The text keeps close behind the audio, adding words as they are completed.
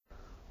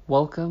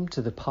Welcome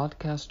to the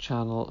podcast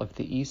channel of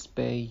the East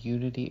Bay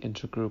Unity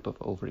Intergroup of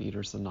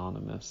Overeaters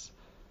Anonymous.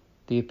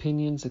 The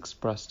opinions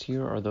expressed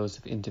here are those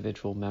of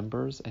individual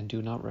members and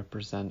do not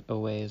represent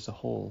OA as a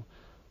whole.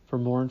 For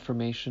more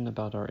information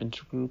about our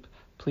intergroup,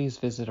 please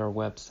visit our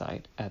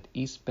website at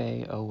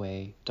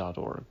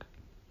eastbayoa.org.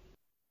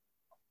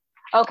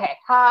 Okay,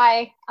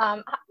 hi.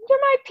 You're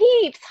my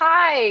peeps.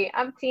 Hi,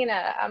 I'm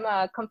Tina. I'm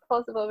a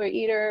compulsive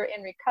overeater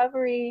in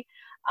recovery,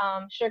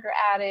 sugar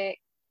addict,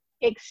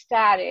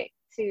 ecstatic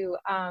to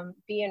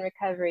be in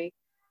recovery,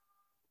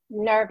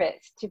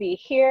 nervous to be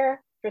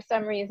here for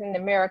some reason. The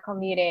miracle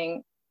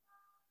meeting,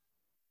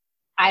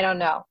 I don't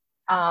know.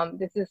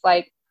 This is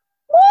like,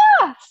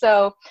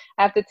 so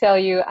I have to tell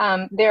you,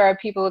 there are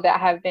people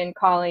that have been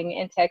calling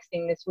and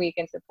texting this week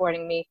and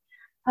supporting me.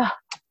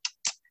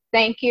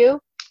 Thank you.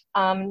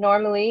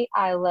 Normally,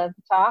 I love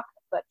to talk,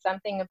 but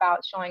something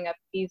about showing up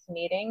at these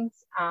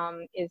meetings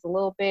is a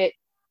little bit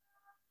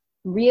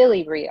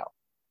really real,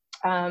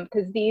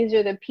 because these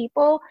are the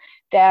people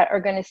that are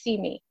going to see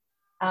me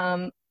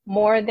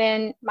more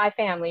than my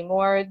family,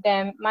 more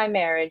than my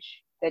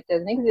marriage that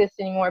doesn't exist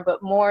anymore,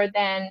 but more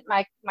than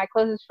my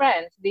closest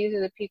friends. These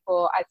are the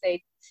people I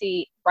say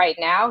see right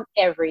now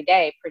every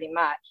day, pretty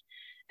much.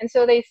 And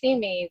so they see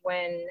me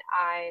when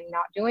I'm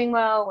not doing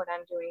well, when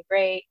I'm doing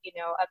great,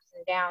 ups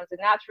and downs, and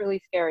that's really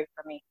scary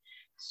for me.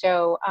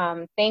 So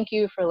thank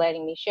you for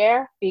letting me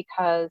share,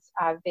 because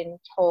I've been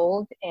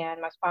told, and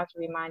my sponsor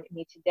reminded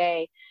me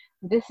today,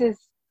 this is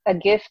a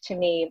gift to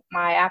me,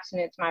 my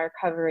abstinence, my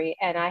recovery,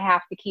 and I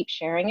have to keep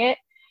sharing it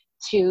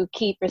to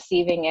keep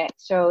receiving it.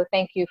 So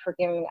thank you for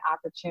giving me the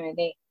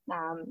opportunity,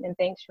 and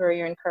thanks for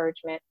your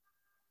encouragement.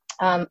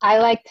 I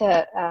like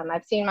to,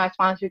 I've seen my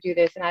sponsor do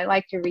this, and I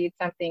like to read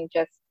something,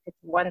 just it's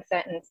one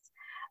sentence.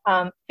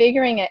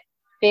 Figuring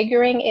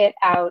it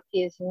out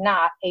is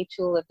not a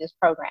tool of this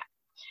program.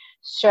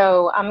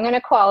 So I'm going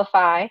to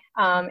qualify, and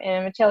I'm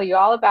going to tell you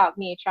all about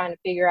me trying to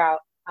figure out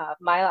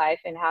my life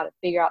and how to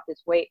figure out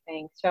this weight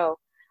thing. So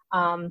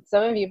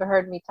some of you have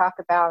heard me talk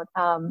about,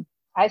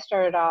 I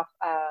started off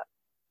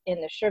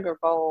in the sugar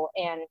bowl,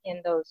 and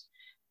in those,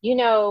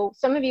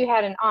 some of you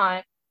had an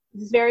aunt.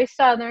 This is very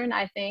Southern,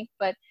 I think,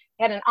 but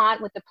had an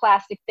aunt with the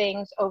plastic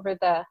things over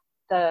the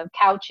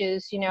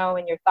couches,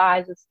 and your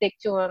thighs would stick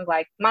to them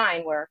like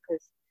mine were,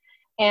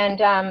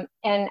 and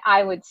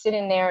I would sit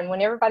in there, and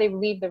when everybody would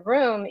leave the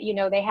room,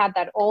 they had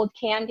that old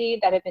candy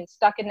that had been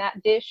stuck in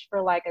that dish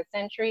for like a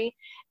century,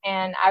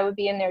 and I would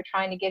be in there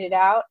trying to get it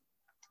out.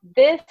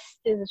 This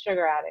is a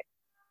sugar addict.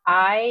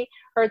 I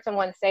heard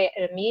someone say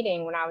at a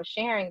meeting when I was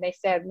sharing, they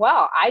said,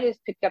 well, I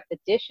just picked up the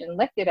dish and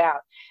licked it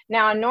out.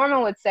 Now, a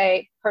normal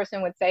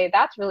person would say,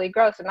 that's really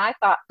gross. And I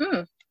thought,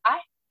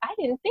 I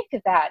didn't think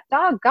of that.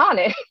 Doggone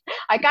it.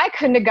 Like I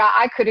could have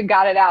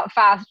got it out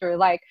faster.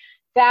 Like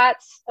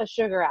that's a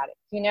sugar addict,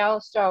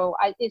 So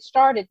it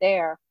started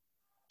there,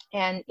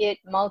 and it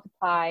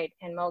multiplied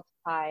and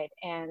multiplied.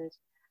 And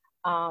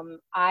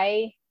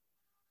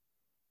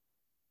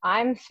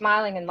I'm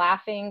smiling and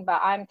laughing, but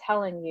I'm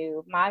telling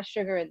you, my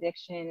sugar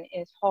addiction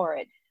is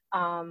horrid.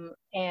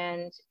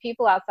 And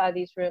people outside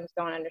these rooms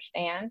don't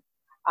understand.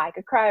 I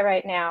could cry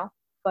right now,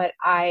 but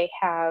I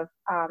have,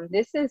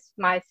 this is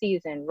my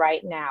season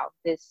right now,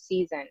 this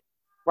season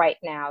right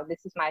now.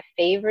 This is my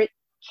favorite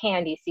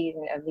candy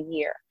season of the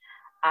year.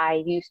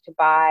 I used to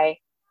buy,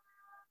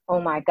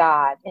 oh my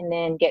God, and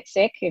then get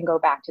sick and go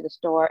back to the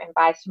store and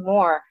buy some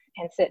more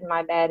and sit in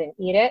my bed and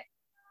eat it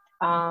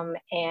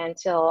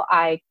until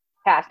I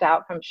passed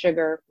out from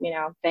sugar,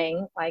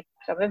 thing, like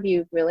some of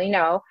you really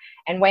know,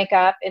 and wake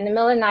up in the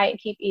middle of the night and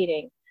keep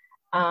eating,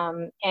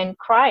 and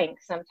crying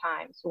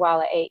sometimes while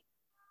I ate.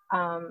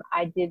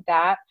 I did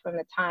that from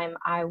the time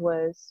I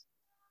was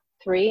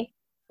three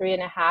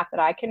and a half that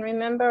I can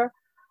remember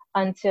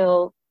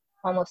until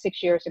almost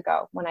 6 years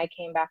ago when I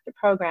came back to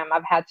program.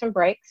 I've had some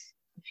breaks,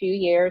 a few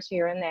years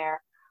here and there,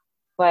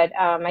 but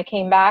I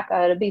came back,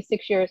 it'll be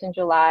 6 years in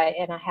July,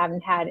 and I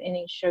haven't had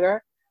any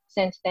sugar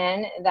since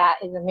then. That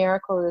is a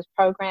miracle of this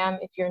program.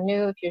 If you're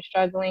new, if you're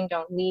struggling,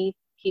 don't leave.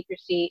 Keep your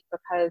seat,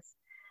 because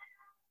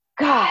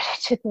God,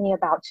 it took me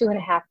about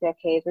 2.5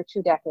 decades or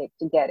 2 decades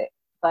to get it.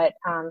 But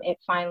it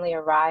finally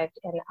arrived,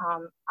 and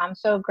I'm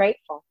so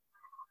grateful.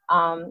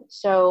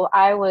 So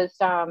I was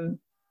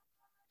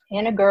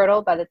in a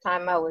girdle by the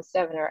time I was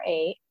 7 or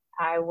 8.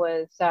 I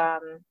was,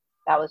 that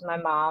was my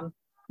mom,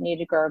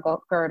 needed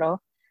a girdle.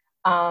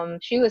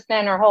 She was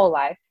thin her whole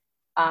life.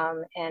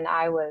 And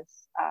I was,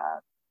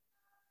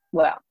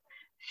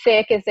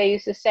 thick, as they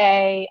used to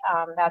say.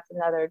 That's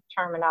another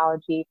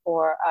terminology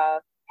for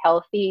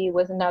healthy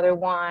was another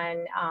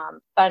one.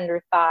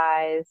 Thunder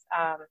thighs.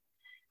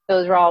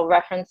 Those are all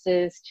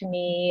references to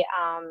me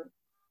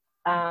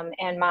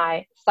and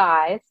my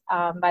size.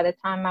 By the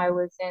time I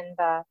was in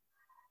the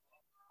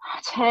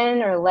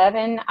 10 or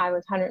 11, I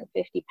was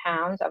 150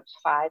 pounds. I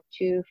was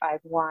 5'2",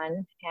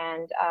 5'1",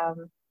 and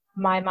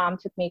my mom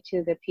took me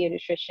to the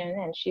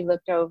pediatrician, and she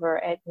looked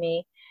over at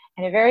me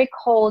in a very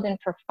cold and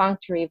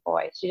perfunctory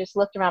voice. She just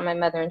looked around my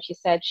mother and she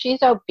said,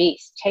 she's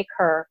obese. Take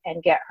her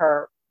and get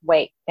her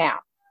weight down.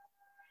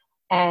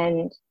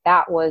 And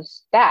that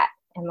was that.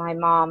 And my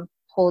mom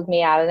pulled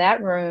me out of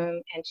that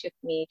room and took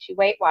me to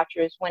Weight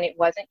Watchers when it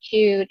wasn't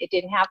cute. It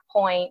didn't have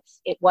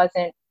points. It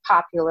wasn't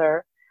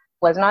popular.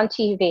 Wasn't on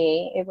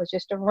TV. It was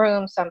just a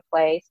room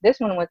someplace. This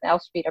one was El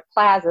Cerrito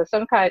Plaza.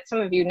 Some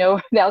of you know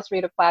what El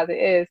Cerrito Plaza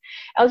is.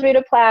 El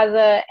Cerrito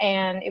Plaza,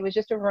 and it was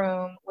just a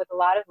room with a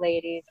lot of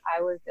ladies.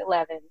 I was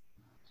 11,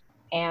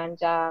 and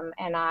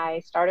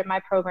I started my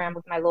program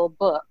with my little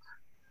book,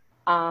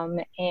 um,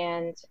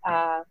 and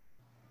uh,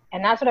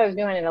 and that's what I was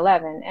doing at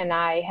 11. And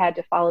I had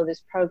to follow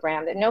this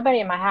program that nobody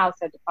in my house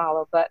had to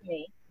follow but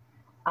me,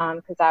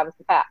 because I was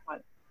the fat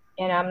one,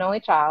 and I'm an only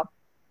child.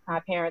 My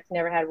parents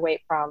never had a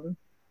weight problem,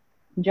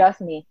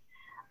 just me.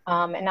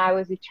 And I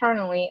was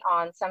eternally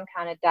on some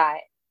kind of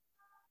diet.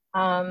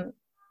 Um,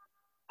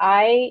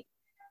 I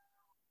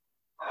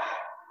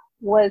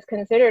was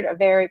considered a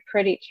very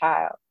pretty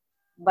child,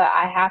 but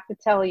I have to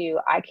tell you,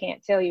 I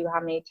can't tell you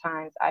how many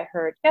times I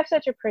heard, "You have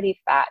such a pretty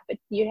fat, but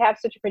you have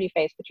such a pretty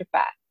face, but you're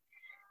fat."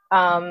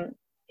 Um,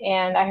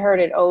 and I heard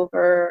it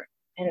over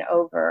and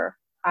over.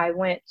 I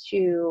went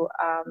to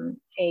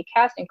a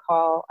casting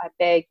call. I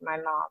begged my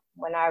mom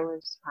when I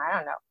was, I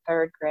don't know,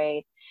 third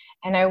grade.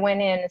 And I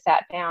went in and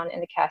sat down,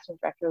 and the casting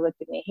director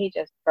looked at me. He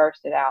just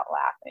bursted out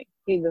laughing.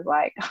 He was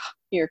like,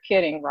 "You're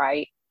kidding,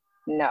 right?"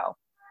 No,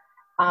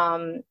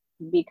 um,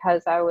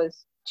 because I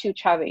was too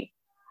chubby.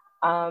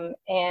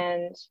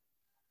 And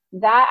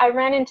that I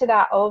ran into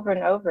that over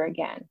and over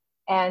again.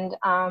 And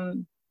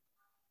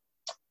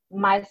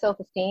my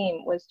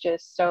self-esteem was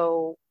just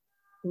so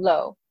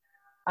low.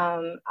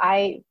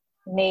 I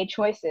made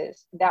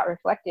choices that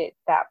reflected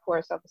that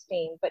poor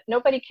self-esteem, but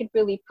nobody could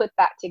really put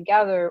that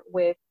together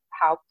with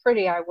how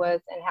pretty I was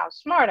and how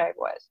smart I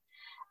was.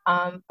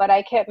 But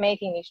I kept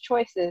making these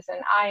choices,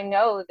 and I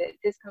know that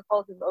this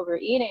compulsive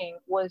overeating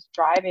was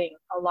driving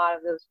a lot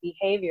of those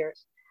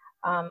behaviors.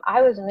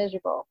 I was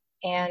miserable,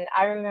 and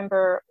I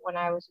remember when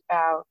I was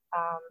about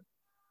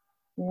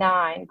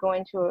 9,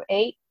 going to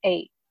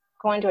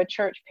a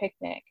church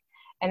picnic.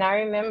 And I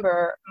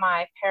remember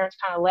my parents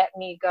kind of let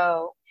me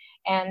go.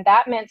 And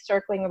that meant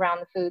circling around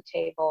the food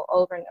table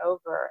over and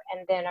over.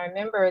 And then I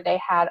remember they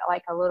had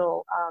like a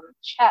little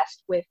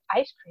chest with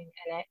ice cream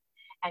in it,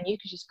 and you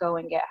could just go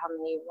and get how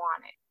many you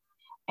wanted.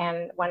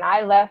 And when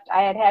I left,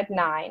 I had had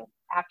 9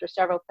 after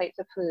several plates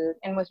of food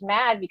and was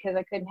mad because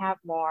I couldn't have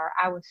more.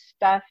 I was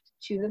stuffed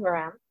to the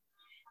brim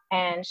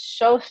and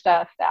so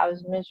stuffed that I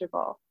was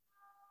miserable.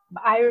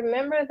 But I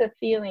remember the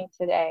feeling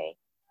today.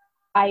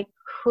 I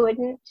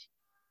couldn't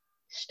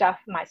stuff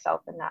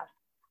myself enough.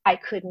 I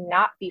could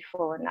not be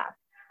full enough.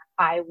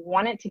 I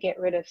wanted to get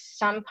rid of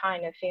some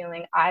kind of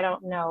feeling. I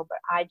don't know, but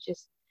I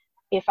just,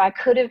 if I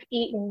could have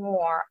eaten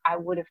more, I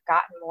would have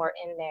gotten more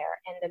in there.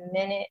 And the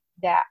minute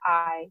that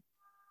I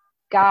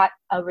got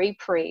a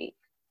reprieve,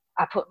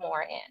 I put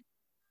more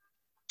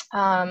in.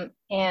 Um,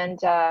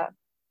 and uh,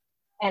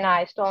 and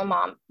I stole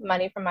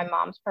money from my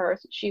mom's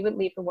purse. She would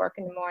leave for work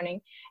in the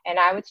morning, and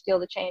I would steal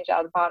the change out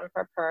of the bottom of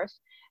her purse.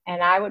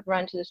 And I would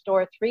run to the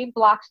store 3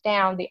 blocks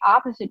down the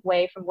opposite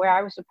way from where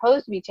I was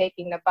supposed to be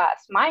taking the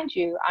bus. Mind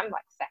you, I'm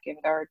like second,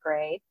 third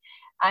grade.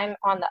 I'm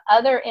on the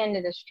other end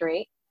of the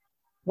street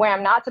where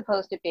I'm not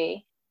supposed to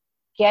be,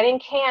 getting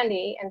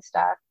candy and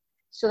stuff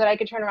so that I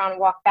could turn around and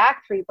walk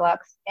back 3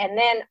 blocks and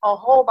then a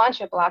whole bunch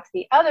of blocks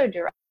the other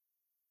direction,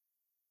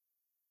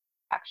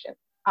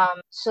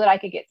 so that I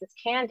could get this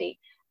candy.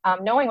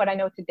 Knowing what I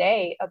know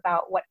today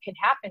about what can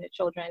happen to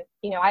children,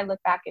 I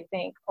look back and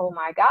think, oh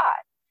my God,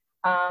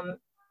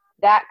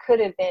 that could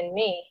have been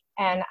me.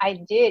 And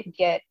I did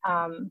get,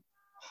 an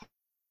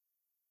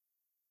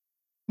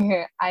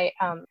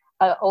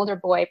older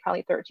boy,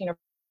 probably 13 or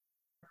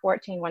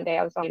 14, one day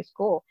I was going to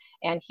school,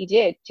 and he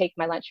did take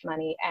my lunch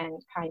money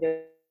and kind of,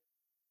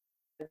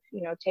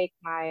 take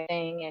my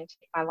thing and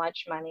take my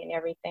lunch money and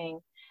everything.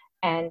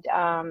 And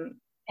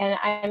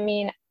I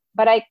mean,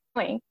 but I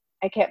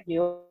kept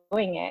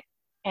doing it.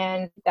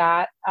 And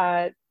that,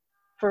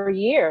 for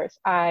years,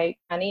 I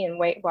money and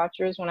Weight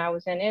Watchers when I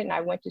was in it, and I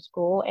went to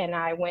school and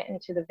I went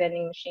into the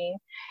vending machine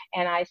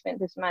and I spent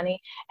this money,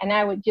 and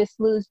I would just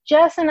lose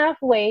just enough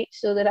weight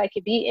so that I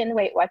could be in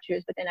Weight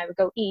Watchers, but then I would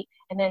go eat,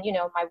 and then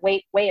my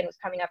weigh-in was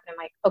coming up, and I'm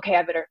like, okay,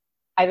 I better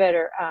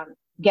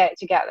get it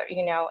together,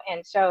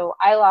 and so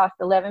I lost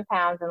 11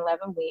 pounds in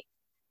 11 weeks.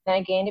 Then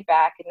I gained it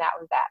back, and that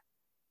was that.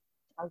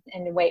 I was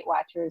in the Weight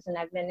Watchers, and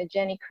I've been to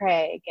Jenny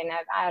Craig, and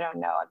I don't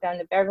know, I've done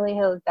the Beverly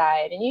Hills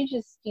diet, and you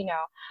just,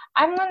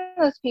 I'm one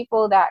of those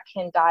people that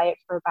can diet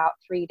for about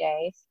 3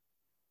 days.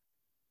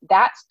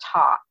 That's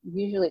top.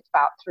 Usually it's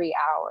about 3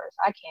 hours.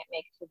 I can't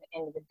make it to the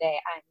end of the day.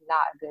 I'm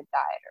not a good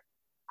dieter.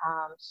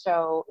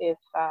 So if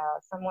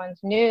someone's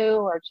new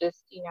or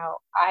just,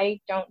 I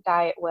don't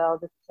diet well,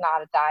 this is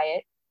not a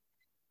diet.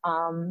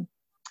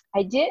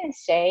 I didn't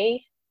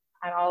say,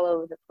 I'm all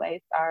over the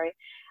place, sorry.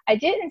 I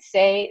didn't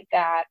say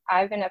that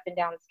I've been up and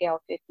down the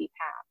scale 50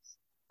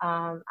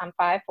 pounds. I'm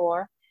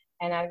 5'4",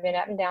 and I've been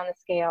up and down the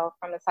scale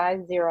from a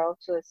size 0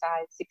 to a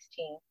size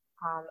 16,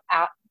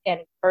 out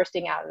and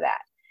bursting out of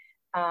that.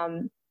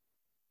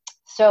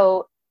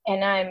 So,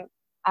 and I'm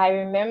I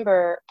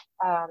remember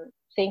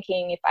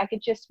thinking if I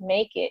could just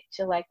make it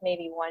to like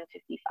maybe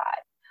 155,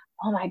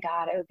 oh my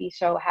God, I would be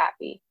so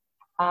happy.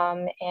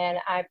 And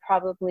I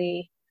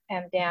probably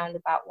am down to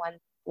about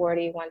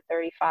 140,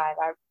 135.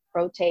 I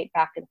rotate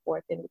back and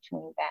forth in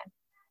between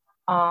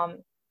then.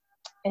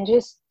 And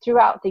just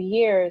throughout the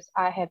years,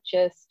 I've,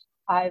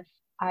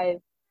 it's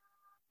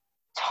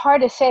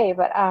hard to say,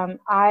 but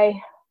I've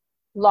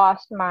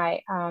lost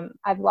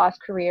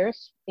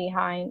careers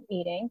behind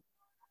eating.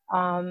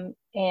 And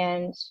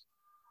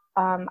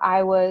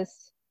I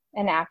was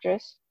an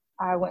actress.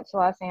 I went to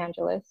Los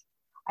Angeles.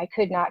 I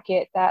could not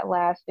get that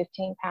last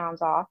 15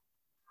 pounds off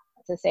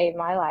to save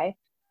my life.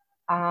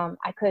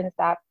 I couldn't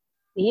stop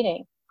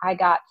eating. I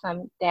got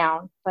some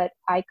down, but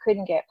I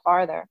couldn't get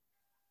farther.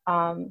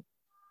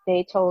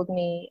 They told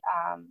me,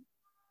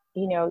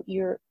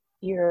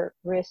 your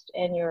wrist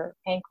and your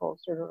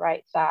ankles are the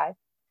right size,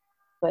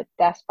 but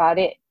that's about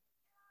it.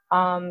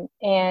 Um,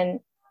 and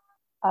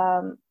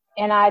um,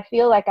 and I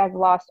feel like I've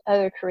lost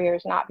other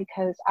careers, not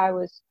because I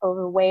was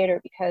overweight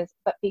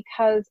but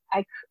because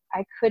I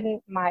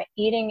couldn't, my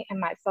eating and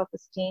my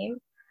self-esteem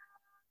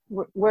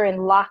were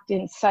locked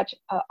in such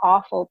an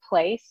awful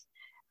place,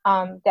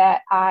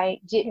 that I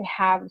didn't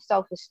have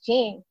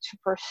self-esteem to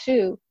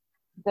pursue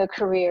the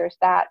careers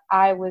that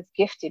I was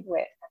gifted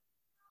with.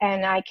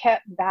 And I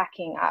kept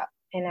backing up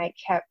and I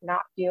kept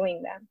not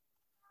doing them.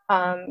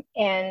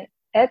 And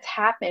it's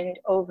happened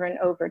over and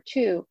over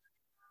too.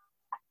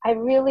 I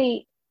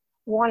really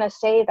want to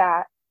say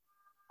that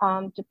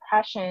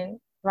depression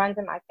runs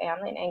in my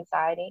family and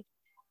anxiety.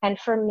 And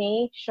for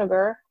me,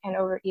 sugar and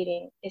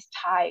overeating is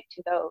tied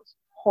to those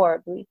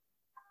horribly.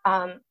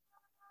 Um,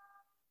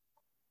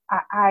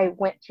 I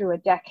went through a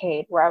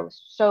decade where I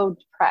was so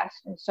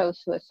depressed and so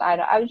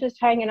suicidal. I was just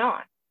hanging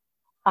on.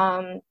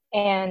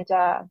 And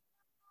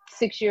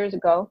 6 years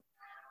ago,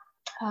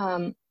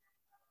 um,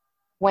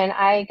 when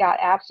I got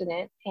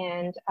abstinent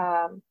and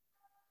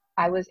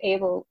I was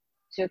able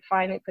to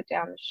finally put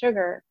down the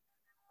sugar,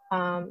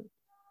 um,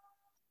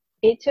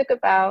 it took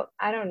about,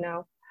 I don't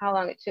know how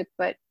long it took,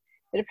 but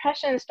the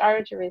depression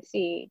started to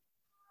recede.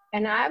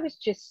 And I was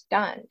just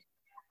stunned.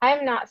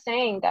 I'm not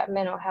saying that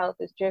mental health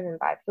is driven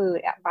by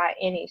food by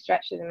any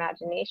stretch of the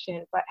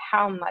imagination, but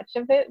how much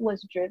of it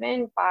was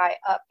driven by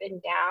up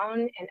and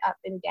down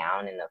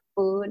in the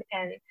food,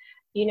 and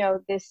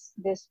this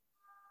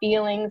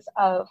feelings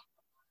of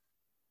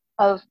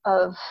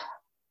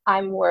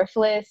I'm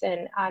worthless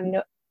and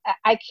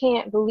I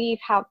can't believe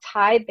how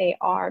tied they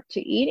are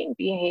to eating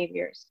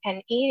behaviors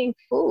and eating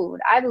food.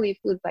 I believe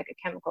food's like a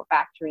chemical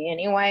factory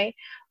anyway,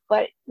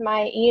 but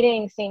my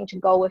eating seemed to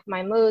go with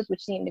my moods,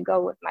 which seemed to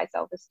go with my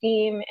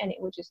self-esteem, and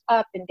it was just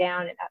up and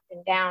down and up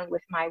and down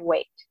with my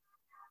weight.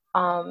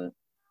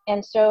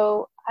 And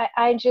so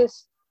I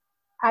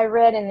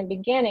read in the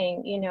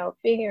beginning,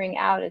 figuring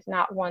out is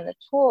not one of the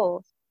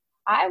tools.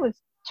 I was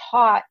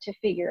taught to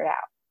figure it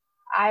out.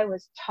 I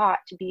was taught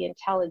to be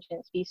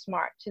intelligent, be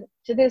smart.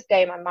 To this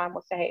day, my mom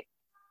will say,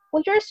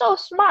 well, you're so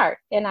smart.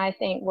 And I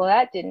think, well,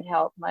 that didn't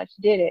help much,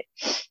 did it?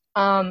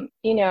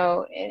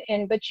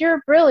 But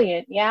you're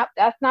brilliant. Yep,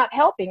 that's not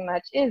helping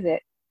much, is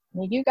it?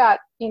 You got,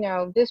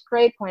 this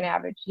grade point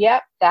average.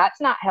 Yep, that's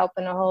not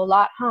helping a whole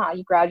lot, huh?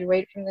 You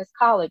graduated from this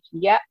college.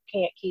 Yep,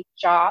 can't keep a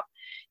job.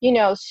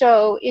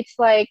 So it's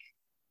like,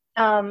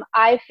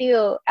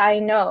 I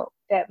know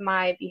that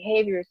my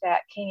behaviors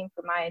that came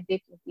from my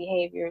addictive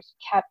behaviors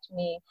kept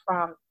me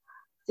from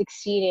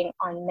succeeding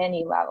on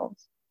many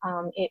levels.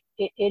 It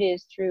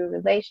is through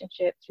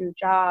relationship, through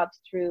jobs,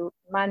 through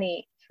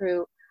money,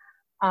 through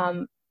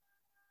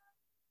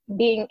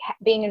being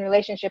in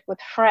relationship with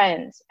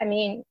friends. I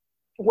mean,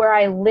 where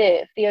I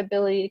live, the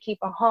ability to keep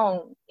a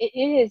home,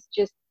 it has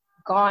just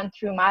gone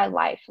through my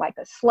life like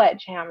a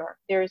sledgehammer.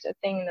 There's a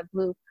thing in the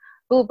blue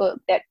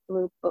book,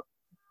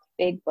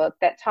 big book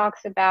that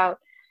talks about,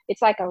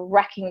 it's like a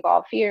wrecking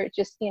ball. Fear,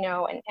 just, and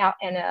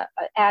a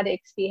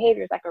addict's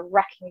behavior is like a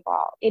wrecking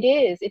ball.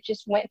 It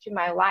just went through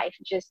my life,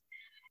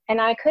 and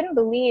I couldn't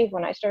believe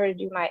when I started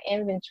to do my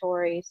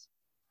inventories,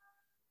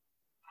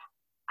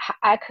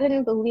 I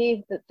couldn't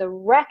believe that the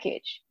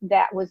wreckage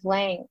that was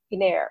laying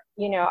there.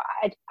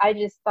 I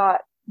just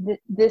thought,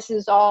 this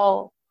is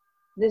all,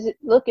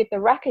 look at the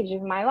wreckage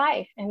of my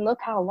life, and look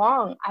how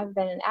long I've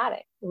been an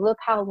addict. Look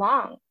how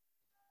long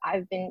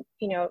I've been,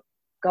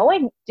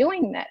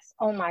 doing this.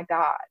 Oh my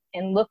God.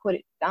 And look what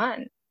it's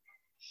done.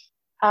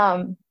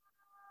 I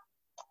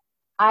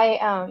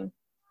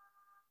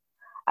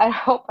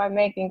hope I'm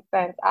making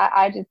sense.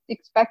 I just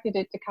expected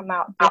it to come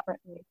out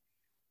differently.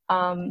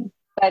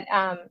 But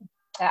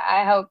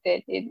I hope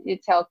that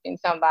it's helping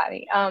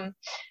somebody.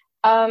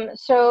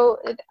 So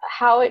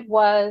how it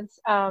was,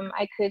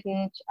 I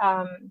couldn't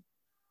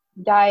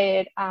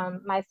diet.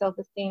 My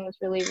self-esteem was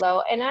really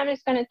low. And I'm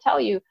just going to tell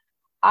you,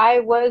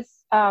 I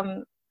was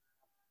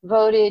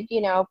voted,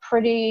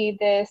 pretty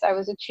this. I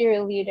was a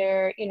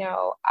cheerleader,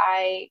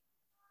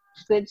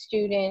 good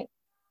student,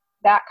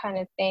 that kind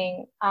of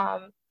thing.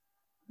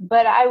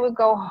 But I would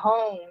go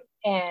home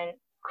and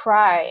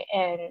cry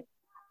and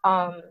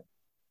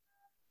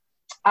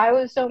I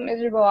was so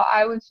miserable.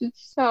 I was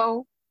just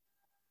so,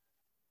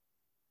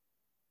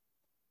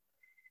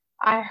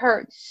 I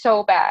hurt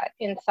so bad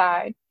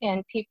inside.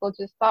 And people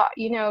just thought,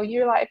 you know,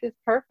 your life is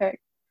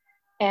perfect.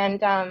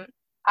 And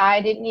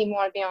I didn't even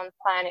want to be on the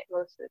planet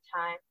most of the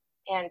time.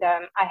 And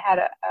I had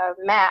a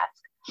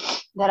mask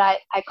that I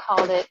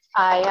called it.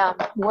 I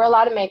wore a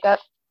lot of makeup.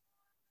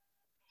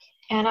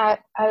 And I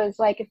was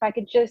like, if I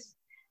could just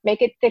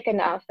make it thick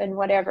enough and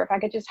whatever, if I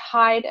could just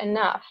hide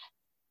enough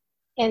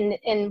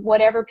in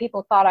whatever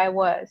people thought I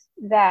was,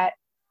 that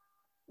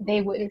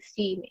they wouldn't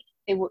see me.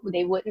 They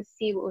wouldn't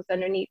see what was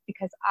underneath,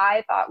 because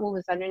I thought what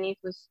was underneath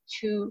was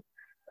too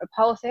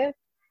repulsive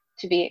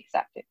to be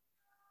accepted.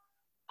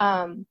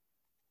 Um,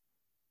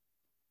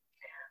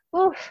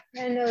 Oof,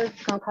 I know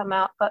it's gonna come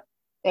out, but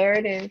there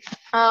it is.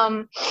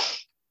 I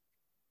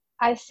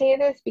say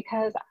this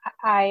because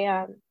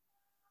I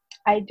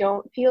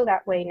don't feel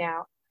that way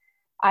now.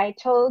 I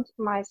told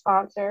my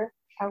sponsor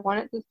I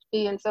wanted this to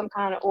be in some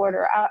kind of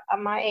order.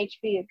 My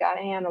HP has got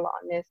a handle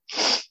on this.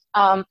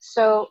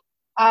 So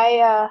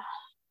I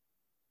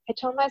I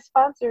told my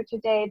sponsor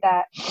today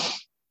that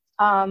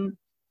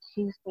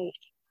excuse me.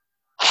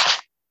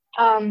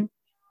 Um,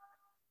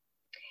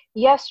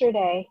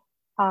 Yesterday,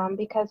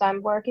 because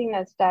I'm working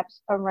the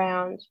steps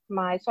around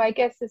so I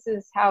guess this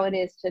is how it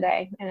is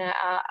today. And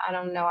I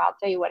don't know, I'll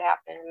tell you what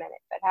happened in a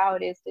minute, but how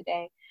it is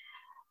today.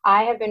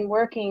 I have been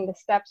working the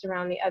steps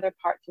around the other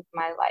parts of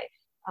my life.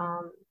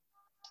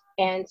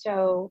 And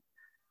so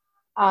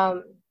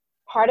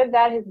part of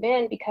that has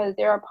been because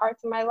there are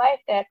parts of my life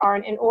that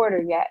aren't in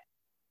order yet.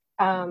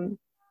 And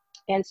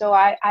so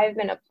I've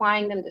been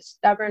applying them to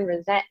stubborn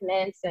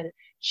resentments and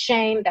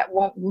shame that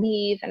won't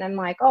leave. And I'm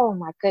like, oh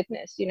my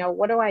goodness, you know,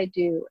 what do I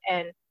do?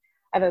 And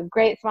I have a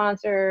great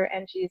sponsor,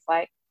 and she's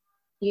like,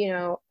 you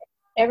know,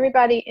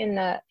 everybody in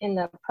the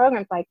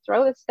program's like,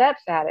 throw the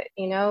steps at it,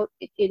 you know?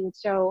 And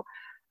so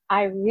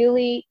I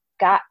really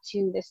got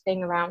to this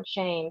thing around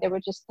shame. There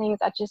were just things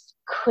I just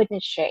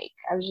couldn't shake.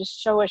 I was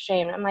just so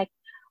ashamed. I'm like,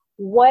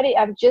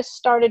 I've just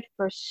started to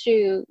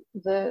pursue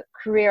the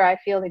career I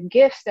feel, the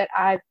gifts that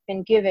I've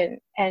been given,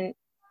 and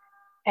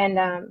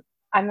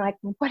I'm like,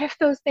 what if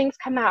those things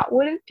come out?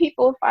 What if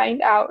people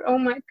find out? Oh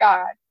my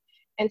God.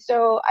 And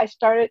so I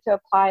started to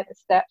apply the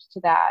steps to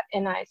that,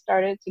 and I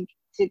started to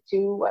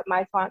do what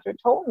my sponsor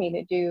told me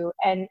to do.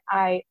 And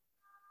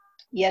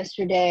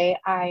yesterday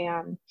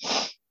I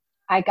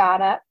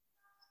got up,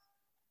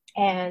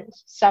 and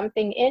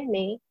something in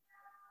me,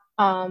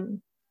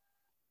 um,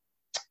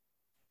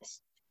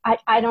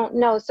 I don't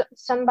know.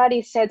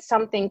 Somebody said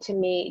something to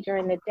me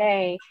during the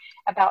day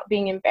about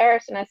being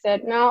embarrassed, and I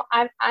said, no,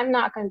 I'm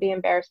not going to be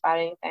embarrassed about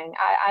anything.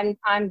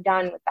 I'm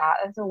done with that.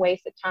 It's a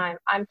waste of time.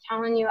 I'm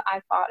telling you, I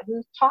thought,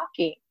 who's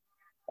talking?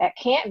 That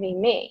can't be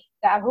me.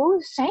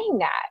 Who's saying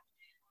that?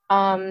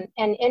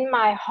 And in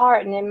my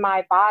heart and in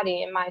my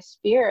body, in my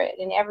spirit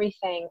and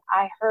everything,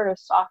 I heard a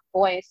soft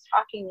voice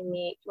talking to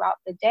me throughout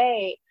the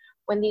day.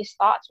 When these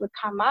thoughts would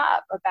come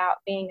up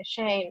about being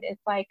ashamed,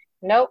 it's like,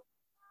 nope.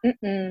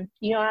 You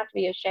don't have to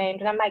be ashamed.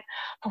 And I'm like,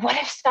 but what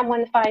if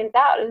someone finds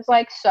out? It's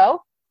like,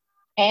 so?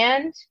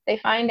 And they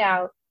find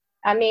out.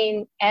 I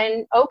mean,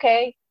 and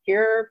okay,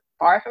 you're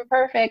far from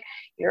perfect.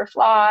 You're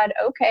flawed.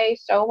 Okay,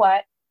 so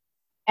what?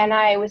 And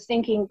I was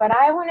thinking, but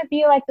I want to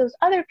be like those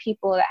other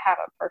people that have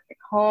a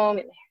perfect home,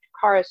 and their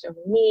car is so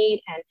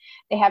neat, and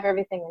they have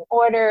everything in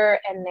order,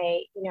 and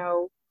they, you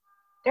know,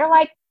 they're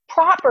like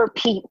proper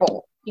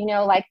people, you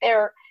know, like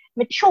they're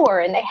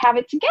mature and they have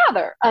it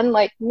together,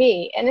 unlike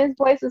me. And his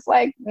voice is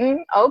like,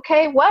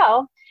 okay,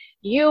 well,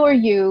 you are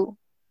you.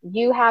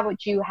 You have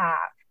what you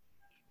have.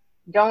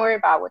 Don't worry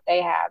about what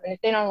they have. And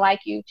if they don't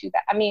like you, too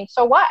bad. I mean,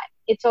 so what?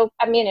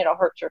 I mean, it'll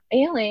hurt your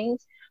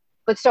feelings,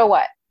 but so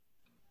what?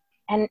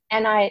 And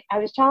I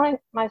was telling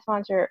my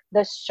sponsor,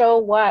 the so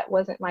what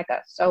wasn't like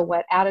a so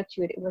what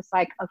attitude. It was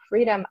like a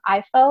freedom.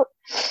 I felt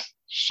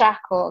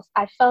shackles.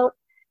 I felt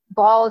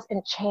balls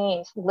and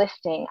chains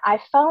lifting. I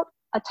felt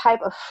a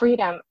type of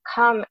freedom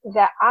come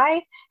that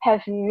I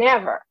have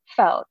never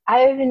felt.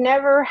 I've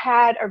never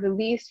had a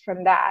release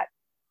from that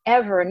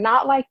ever.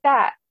 Not like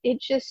that. It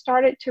just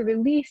started to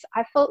release.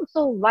 I felt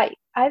so light.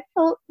 I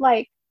felt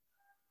like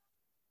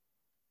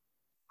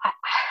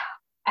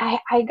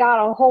I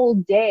got a whole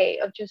day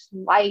of just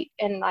light,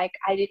 and like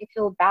I didn't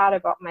feel bad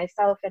about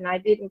myself, and I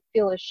didn't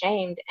feel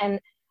ashamed. And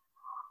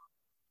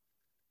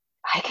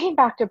I came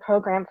back to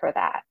program for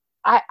that.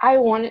 I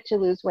wanted to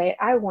lose weight.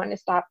 I wanted to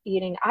stop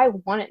eating. I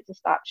wanted to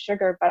stop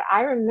sugar. But I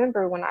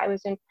remember when I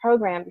was in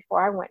program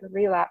before I went in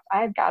relapse,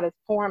 I had got a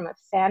form of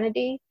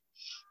sanity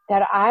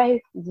that I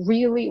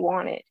really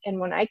wanted. And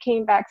when I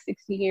came back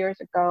 60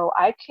 years ago,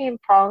 I came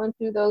crawling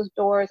through those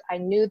doors. I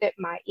knew that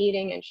my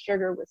eating and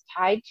sugar was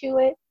tied to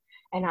it.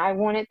 And I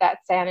wanted that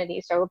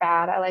sanity so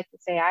bad. I like to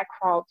say I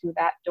crawled through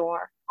that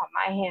door on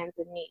my hands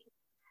and knees.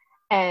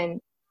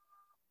 And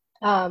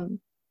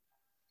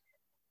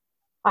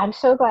I'm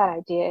so glad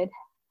I did.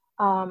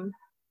 Um,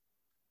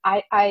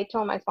 I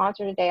told my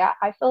sponsor today,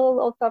 I feel a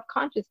little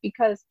self-conscious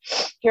because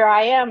here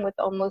I am with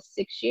almost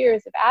 6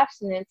 years of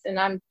abstinence, and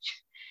I'm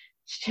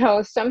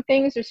So some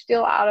things are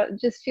still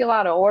just feel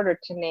out of order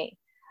to me.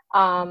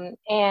 Um,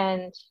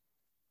 and,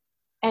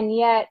 and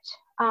yet,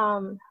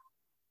 um,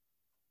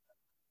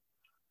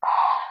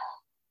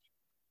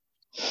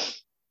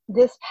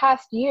 this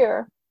past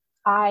year,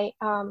 I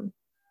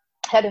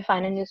had to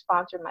find a new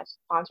sponsor. My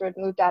sponsor had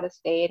moved out of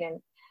state, and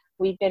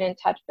we'd been in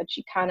touch, but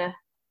she kind of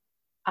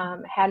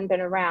hadn't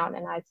been around.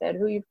 And I said,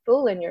 "Who you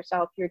fooling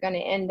yourself? You're going to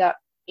end up,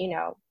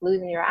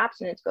 losing your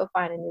abstinence. Go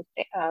find a new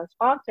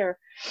sponsor."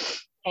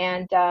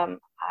 And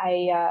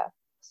I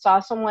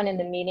saw someone in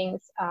the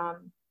meetings,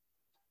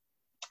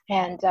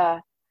 and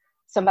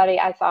somebody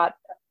I thought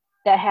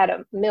that had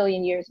a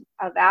million years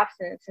of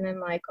abstinence, and I'm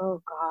like,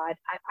 oh God,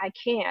 I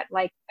can't.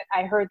 Like,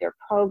 I heard their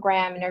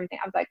program and everything.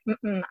 I was like,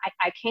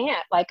 I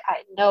can't. Like,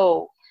 I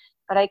know,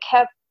 but I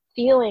kept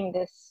feeling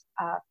this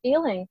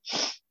feeling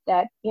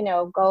that,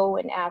 go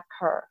and ask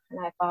her.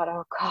 And I thought,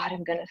 oh God,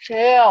 I'm gonna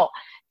fail.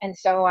 And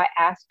so I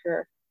asked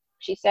her.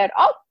 She said,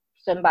 oh,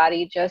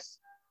 somebody just,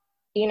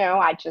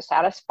 I just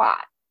had a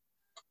spot.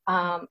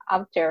 I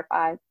was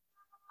terrified.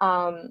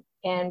 And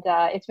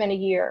it's been a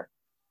year.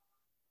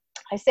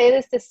 I say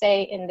this to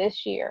say, in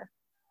this year,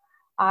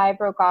 I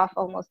broke off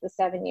almost a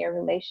 7-year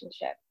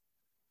relationship.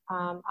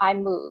 I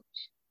moved.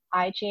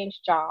 I changed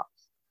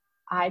jobs.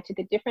 I took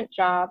a different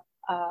job,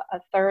 a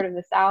third of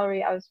the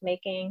salary I was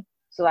making,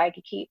 so I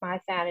could keep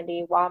my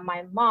sanity while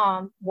my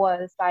mom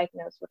was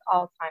diagnosed with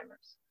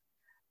Alzheimer's.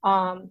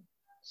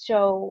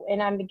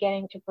 And I'm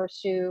beginning to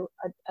pursue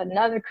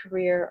another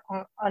career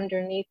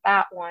underneath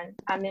that one.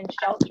 I'm in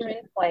shelter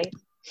in place.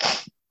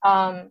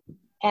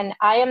 And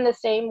I am the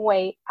same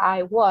weight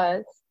I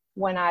was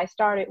when I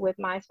started with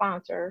my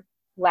sponsor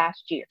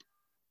last year.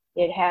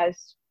 It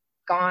has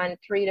gone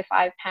 3 to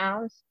 5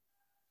 pounds,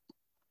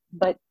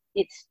 but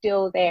it's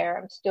still there.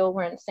 I'm still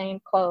wearing the same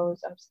clothes.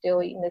 I'm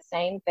still eating the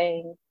same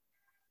thing.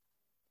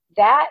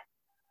 That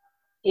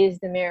is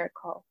the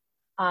miracle.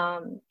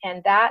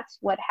 And that's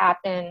what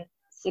happened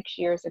 6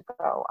 years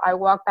ago. I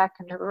walked back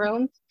in the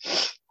room.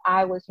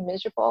 I was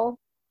miserable.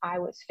 I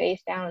was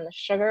face down in the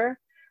sugar.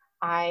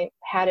 I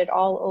had it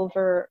all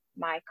over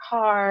my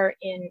car,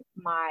 in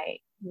my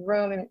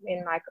room,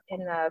 in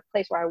the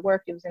place where I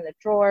worked. It was in the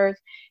drawers.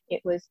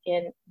 It was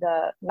in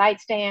the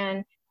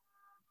nightstand.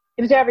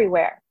 It was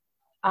everywhere.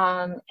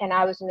 And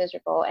I was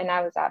miserable, and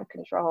I was out of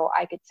control.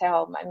 I could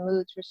tell my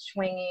moods were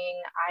swinging.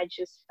 I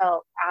just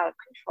felt out of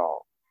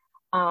control.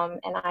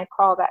 And I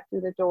crawled back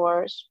through the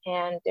doors,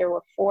 and there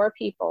were 4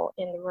 people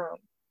in the room.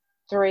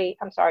 3.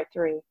 I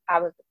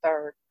was the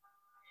third.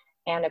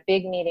 And a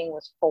big meeting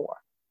was 4.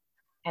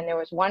 And there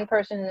was 1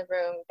 person in the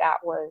room that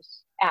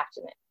was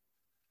abstinent.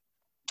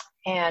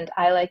 And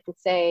I like to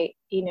say,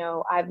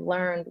 I've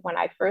learned, when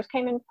I first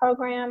came in the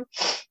program,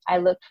 I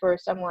looked for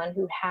someone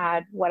who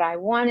had what I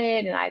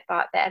wanted, and I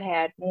thought that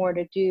had more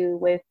to do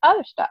with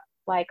other stuff.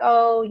 Like,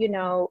 oh,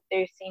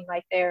 they seem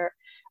like they're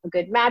a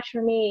good match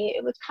for me.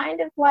 It was kind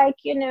of like,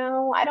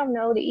 I don't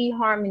know, the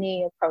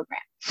eHarmony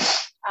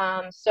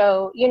program.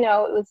 So, it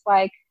was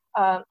like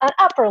an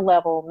upper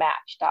level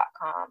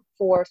match.com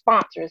for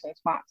sponsors and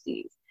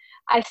sponsees.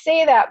 I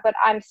say that, but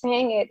I'm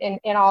saying it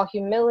in all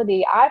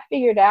humility. I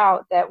figured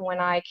out that when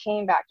I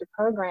came back to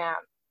program,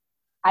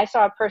 I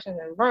saw a person in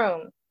the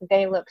room.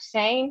 They looked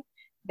sane.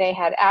 They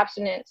had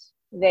abstinence.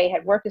 They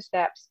had worked the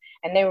steps,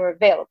 and they were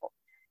available.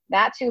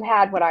 That's who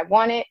had what I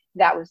wanted.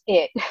 That was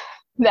it.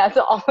 That's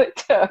all it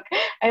took.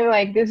 I'm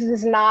like, this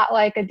is not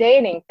like a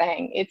dating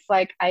thing. It's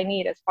like, I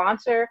need a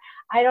sponsor.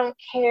 I don't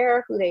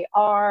care who they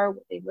are,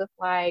 what they look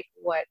like,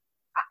 what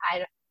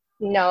I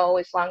know,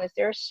 as long as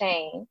they're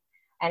sane.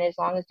 And as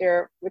long as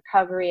they're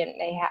recovery, and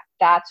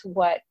that's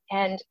what.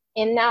 And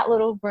in that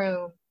little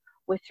room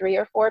with 3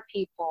 or 4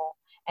 people,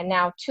 and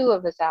now 2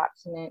 of us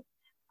abstinent,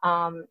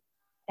 and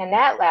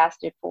that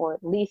lasted for at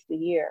least a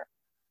year.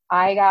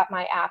 I got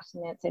my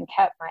abstinence and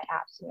kept my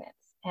abstinence.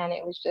 And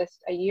it was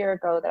just a year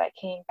ago that I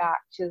came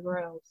back to the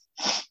rooms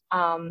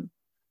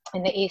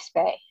in the East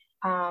Bay,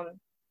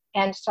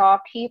 and saw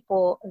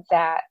people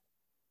that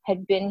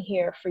had been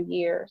here for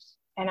years.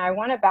 And I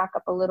want to back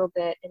up a little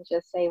bit and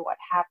just say what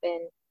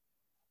happened.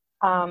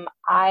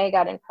 I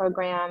got in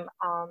program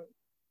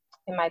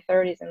in my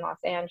 30s in Los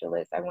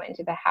Angeles. I went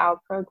into the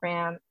HOW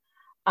program.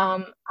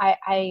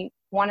 I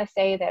want to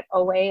say that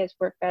OA has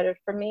worked better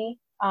for me,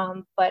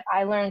 but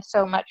I learned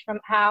so much from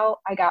HOW.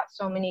 I got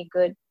so many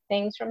good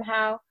things from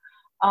HOW.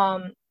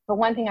 But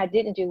one thing I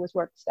didn't do was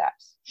work the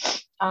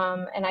steps.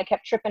 And I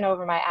kept tripping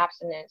over my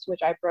abstinence,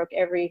 which I broke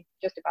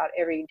just about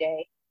every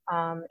day.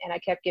 And I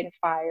kept getting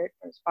fired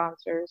from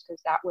sponsors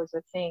because that was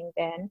a thing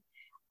then.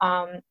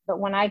 But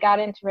when I got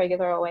into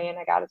regular OA and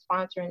I got a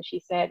sponsor, and she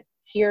said,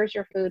 here's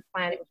your food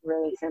plan. It was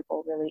really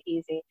simple, really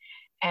easy.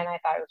 And I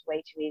thought it was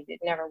way too easy. It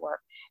never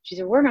worked. She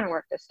said, we're going to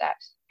work the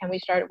steps. And we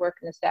started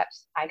working the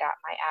steps. I got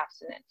my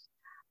abstinence.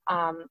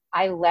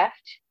 I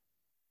left.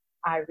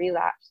 I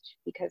relapsed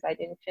because I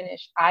didn't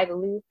finish. I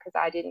believe because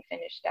I didn't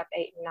finish step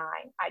 8 and 9.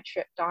 I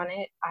tripped on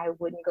it. I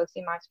wouldn't go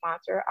see my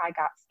sponsor. I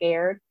got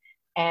scared,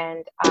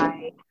 and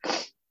I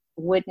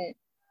wouldn't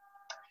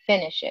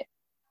finish it.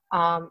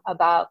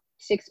 About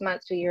 6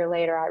 months to a year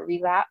later, I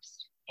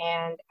relapsed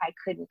and I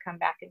couldn't come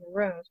back in the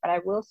rooms. But I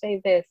will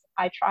say this,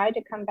 I tried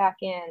to come back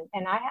in,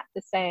 and I have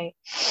to say,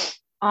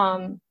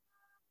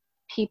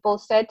 people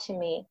said to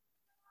me,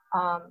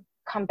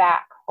 come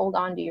back, hold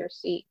on to your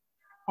seat.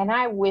 And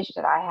I wish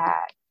that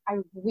I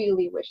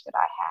really wish that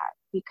I had,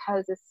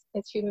 because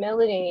it's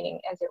humiliating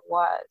as it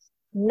was.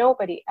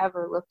 Nobody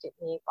ever looked at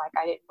me like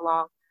I didn't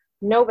belong.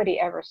 Nobody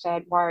ever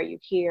said, why are you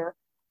here?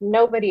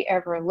 Nobody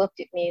ever looked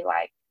at me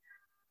like,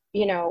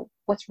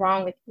 what's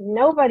wrong with you?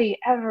 Nobody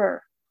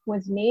ever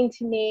was mean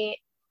to me.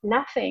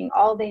 Nothing.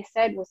 All they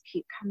said was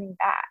keep coming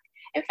back.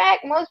 In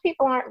fact, most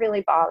people aren't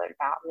really bothered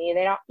about me.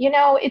 They don't,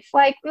 it's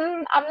like,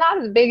 I'm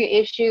not as big an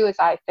issue as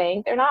I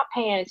think. They're not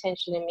paying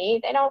attention to me.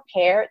 They don't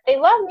care. They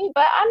love me,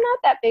 but I'm not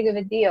that big of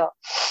a deal.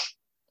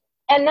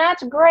 And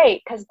that's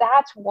great, because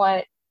that's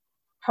what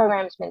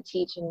program's been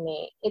teaching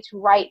me. It's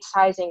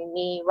right-sizing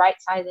me,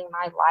 right-sizing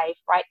my life,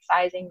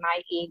 right-sizing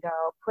my ego,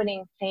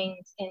 putting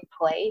things in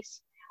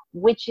place,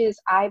 which is,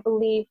 I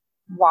believe,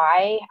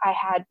 why I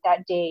had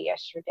that day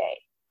yesterday.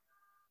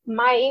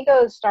 My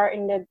ego is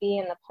starting to be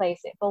in the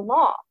place it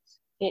belongs.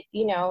 It,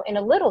 in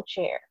a little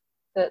chair,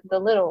 the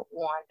little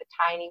one, the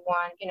tiny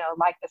one,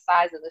 like the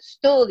size of the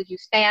stool that you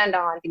stand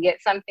on to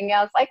get something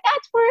else. Like,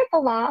 that's where it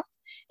belongs.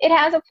 It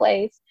has a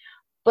place,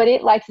 but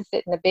it likes to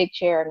sit in the big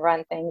chair and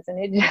run things, and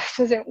it just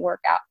doesn't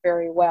work out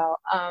very well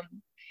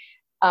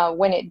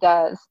when it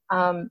does.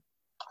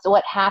 So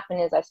what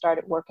happened is I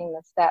started working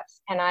the steps,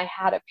 and I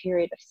had a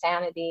period of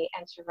sanity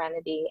and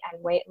serenity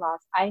and weight loss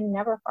I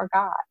never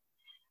forgot.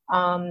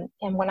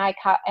 And when I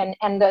caught,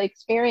 and the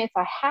experience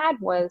I had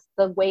was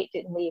the weight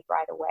didn't leave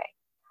right away.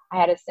 I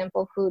had a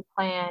simple food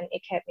plan.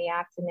 It kept me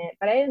abstinent,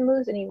 but I didn't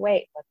lose any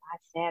weight. But my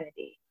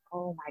sanity,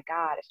 oh my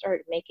God, I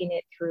started making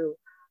it through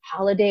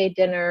holiday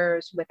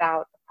dinners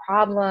without a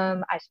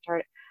problem.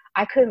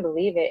 I couldn't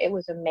believe it. It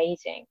was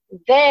amazing.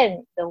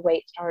 Then the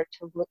weight started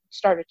to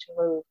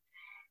move.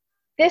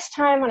 This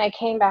time when I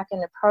came back in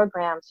the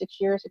program 6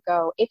 years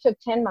ago, it took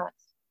 10 months.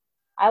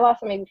 I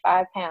lost maybe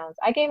 5 pounds.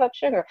 I gave up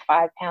sugar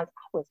 5 pounds.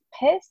 I was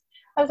pissed.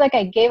 I was like,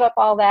 I gave up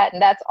all that,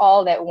 and that's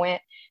all that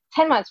went.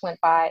 10 months went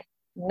by,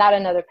 not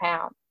another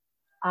pound.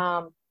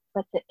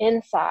 But the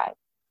inside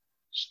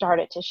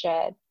started to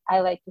shed.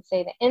 I like to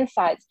say the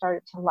inside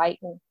started to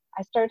lighten.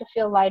 I started to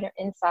feel lighter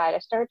inside. I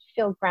started to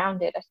feel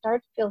grounded. I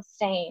started to feel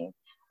sane.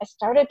 I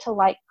started to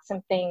like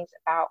some things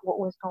about what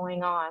was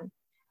going on.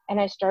 And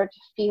I started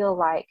to feel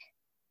like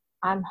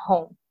I'm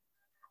home.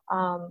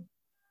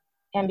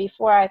 And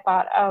before I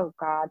thought, oh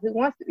God, who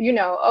wants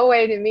to,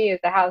 OA to me is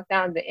the house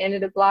down the end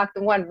of the block,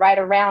 the one right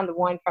around the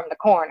one from the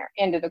corner,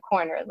 end of the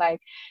corner.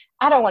 Like,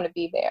 I don't want to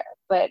be there,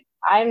 but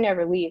I'm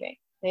never leaving.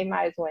 They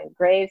might as well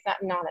engrave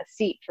something on a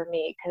seat for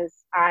me,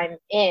 because I'm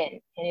in.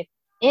 And if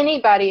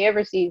anybody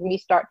ever sees me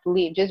start to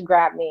leave, just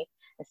grab me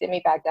and sit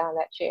me back down in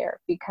that chair,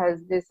 because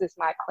this is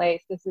my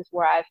place. This is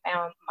where I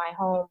found my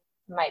home,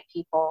 my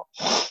people.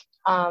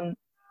 And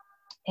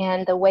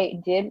the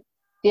weight did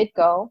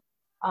go.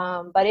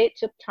 But it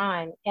took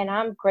time, and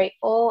I'm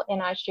grateful,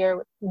 and I share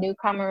with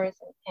newcomers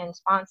and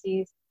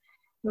sponsees,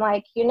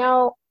 like,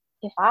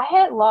 if I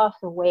had lost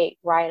the weight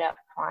right up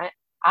front,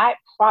 I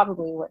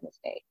probably wouldn't have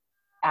stayed.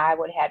 I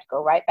would have had to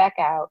go right back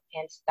out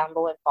and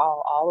stumble and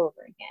fall all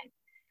over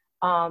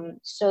again.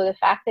 So the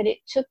fact that it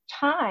took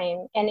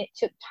time, and it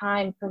took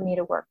time for me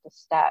to work the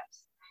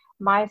steps.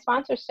 My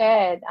sponsor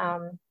said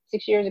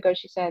 6 years ago,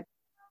 she said,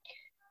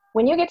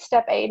 when you get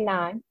step 8 and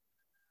 9,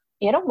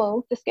 it'll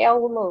move, the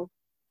scale will move.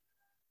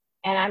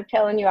 And I'm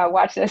telling you, I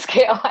watched the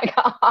scale like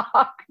a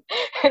hawk.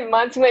 And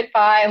months went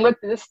by, I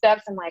looked at the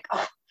steps, I'm like,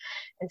 oh.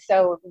 And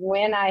so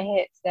when I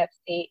hit steps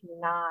 8 and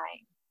 9,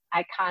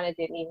 I kind of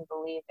didn't even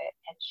believe it.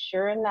 And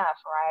sure enough,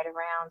 right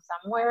around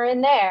somewhere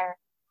in there,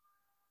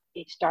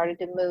 it started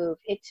to move.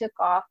 It took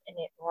off and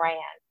it ran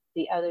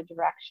the other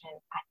direction.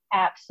 I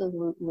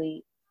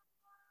absolutely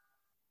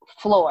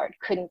floored,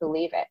 couldn't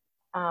believe it.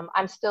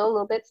 I'm still a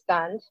little bit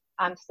stunned.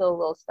 I'm still a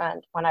little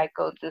stunned when I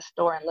go to the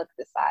store and look at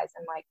the size.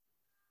 I'm like,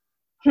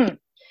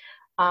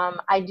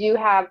 I do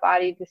have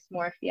body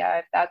dysmorphia,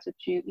 if that's what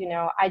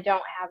I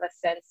don't have a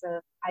sense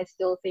of, I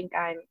still think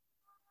I'm,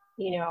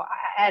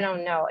 I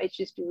don't know. It's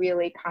just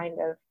really kind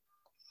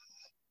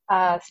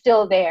of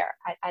still there.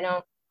 I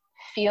don't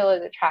feel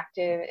as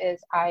attractive as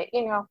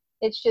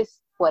it's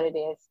just what it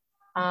is.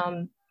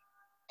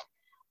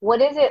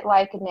 What is it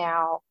like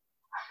now?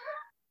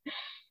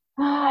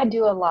 I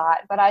do a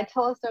lot, but I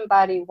told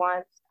somebody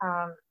once,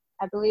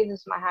 I believe this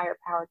is my higher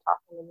power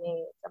talking to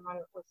me.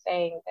 Someone was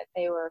saying that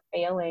they were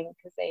failing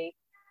because they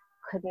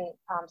couldn't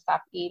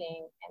stop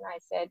eating. And I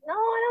said, no,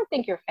 I don't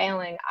think you're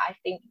failing. I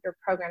think your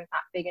program's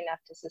not big enough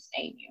to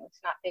sustain you.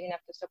 It's not big enough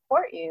to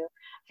support you.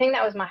 I think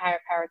that was my higher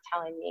power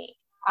telling me,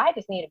 I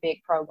just need a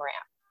big program,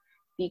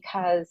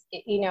 because,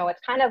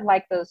 it's kind of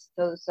like those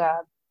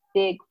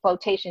big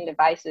flotation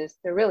devices,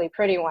 the really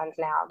pretty ones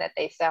now that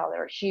they sell.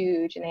 They're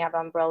huge, and they have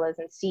umbrellas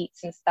and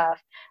seats and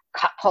stuff,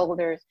 cup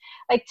holders.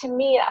 Like, to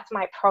me, that's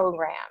my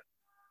program.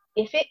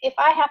 If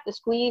I have to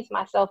squeeze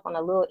myself on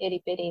a little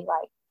itty bitty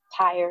like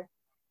tire,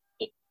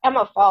 I'm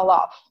gonna fall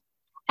off.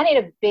 I need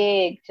a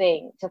big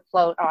thing to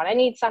float on. I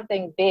need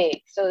something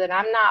big so that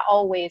I'm not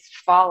always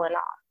falling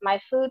off. My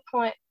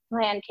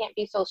plan can't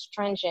be so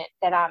stringent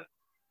that I'm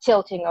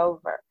tilting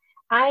over.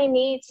 I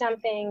need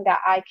something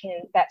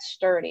that's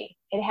sturdy.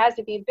 It has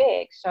to be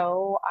big.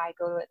 So I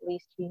go to at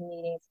least 3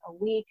 meetings a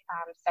week.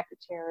 I'm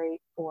secretary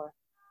for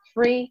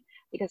free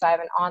because I have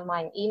an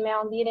online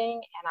email meeting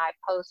and I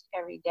post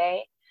every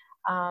day.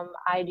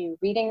 I do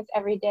readings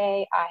every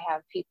day. I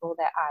have people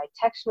that I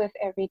text with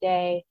every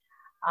day.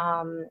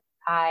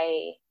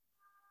 I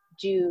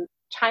do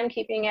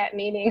timekeeping at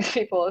meetings.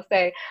 People will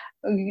say,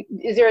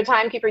 "Is there a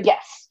timekeeper?"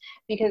 Yes,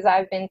 because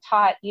I've been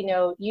taught,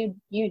 you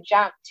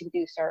jump to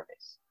do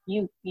service.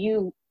 You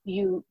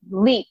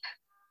leap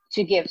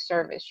to give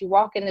service. You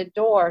walk in the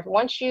door.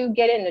 Once you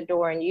get in the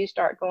door and you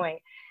start going,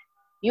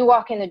 you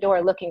walk in the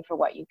door looking for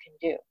what you can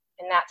do,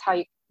 and that's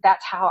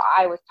how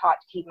I was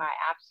taught to keep my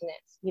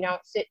abstinence. You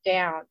don't sit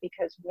down,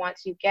 because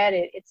once you get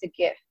it, it's a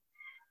gift.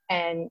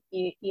 And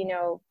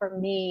for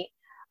me,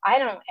 I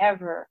don't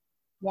ever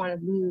want to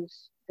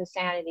lose the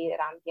sanity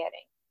that I'm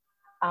getting.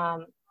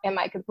 Am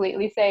I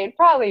completely sane?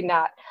 Probably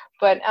not.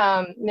 But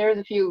there's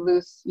a few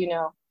loose,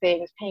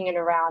 things hanging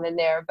around in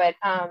there. But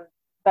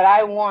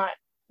I want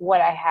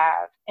what I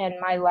have, and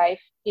my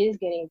life is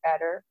getting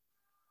better.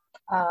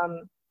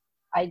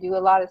 I do a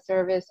lot of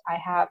service. I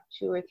have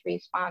 2 or 3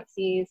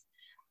 sponsees.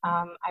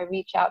 I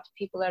reach out to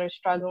people that are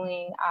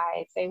struggling.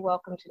 I say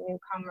welcome to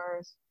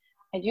newcomers.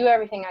 I do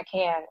everything I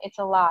can. It's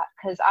a lot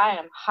because I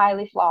am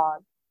highly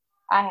flawed.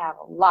 I have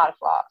a lot of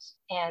flaws,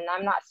 and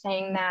I'm not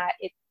saying that.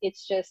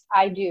 It's just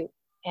I do.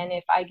 And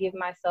if I give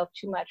myself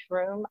too much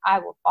room, I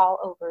will fall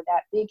over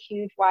that big,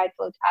 huge, wide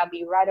float. I'll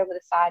be right over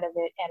the side of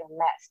it and a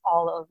mess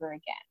all over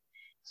again.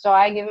 So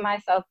I give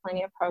myself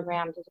plenty of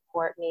program to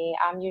support me.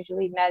 I'm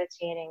usually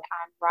meditating,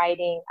 I'm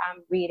writing,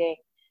 I'm reading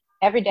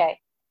every day.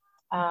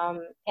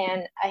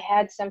 And I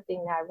had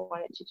something that I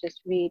wanted to just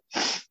read.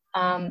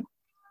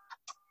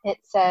 It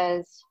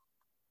says,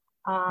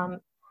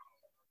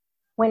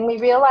 when we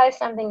realize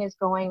something is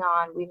going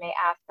on, we may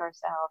ask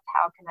ourselves,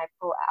 how can I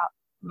pull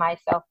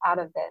myself out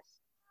of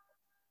this?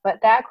 But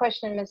that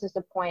question misses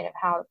the point of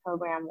how the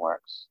program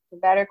works. The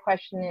better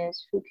question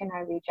is, who can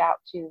I reach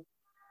out to?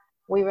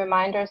 We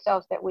remind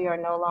ourselves that we are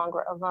no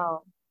longer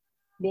alone.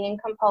 Being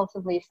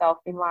compulsively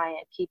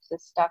self-reliant keeps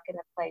us stuck in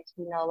a place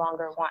we no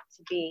longer want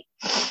to be.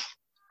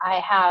 I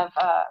have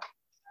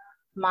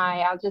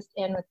I'll just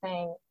end with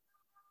saying,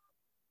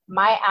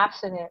 my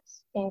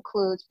abstinence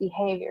includes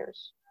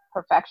behaviors.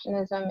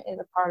 Perfectionism is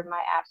a part of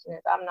my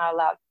abstinence. I'm not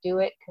allowed to do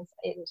it because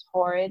it is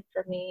horrid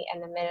for me.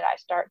 And the minute I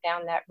start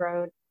down that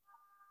road,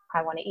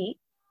 I want to eat.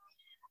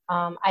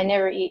 I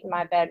never eat in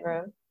my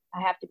bedroom.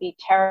 I have to be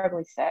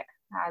terribly sick.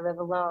 I live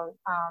alone.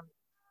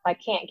 I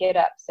can't get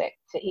up sick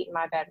to eat in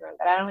my bedroom,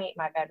 but I don't eat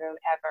in my bedroom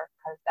ever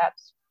because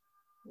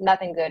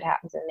nothing good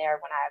happens in there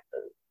when I have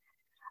food.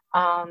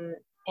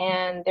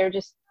 And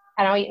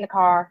I don't eat in the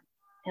car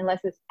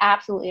unless it's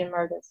absolutely an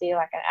emergency,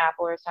 like an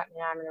apple or something,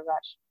 I'm in a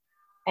rush.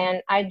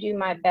 And I do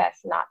my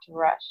best not to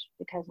rush,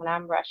 because when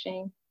I'm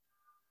rushing,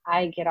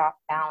 I get off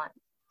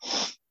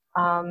balance.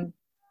 And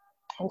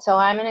so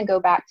I'm going to go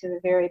back to the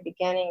very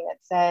beginning that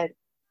said,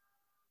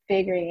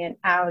 figuring it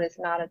out is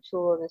not a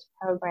tool of this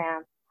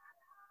program.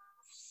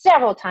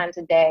 Several times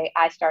a day,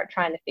 I start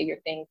trying to figure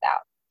things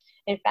out.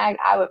 In fact,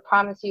 I would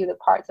promise you the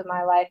parts of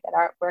my life that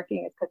aren't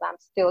working is because I'm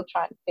still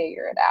trying to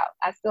figure it out.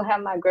 I still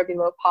have my grubby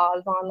little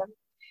paws on them.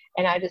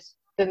 And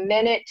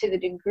to the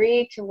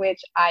degree to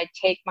which I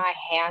take my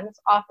hands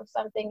off of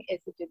something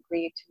is the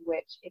degree to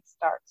which it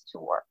starts to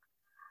work.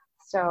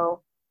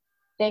 So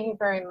thank you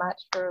very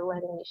much for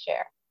letting me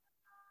share.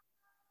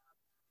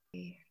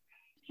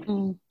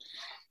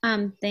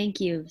 Thank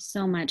you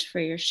so much for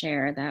your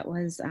share. That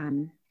was,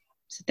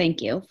 so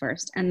thank you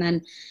first. And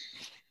then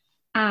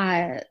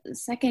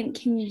second,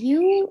 can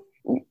you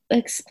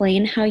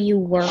explain how you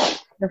work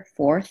the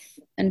fourth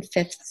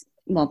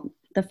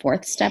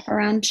step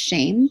around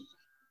shame?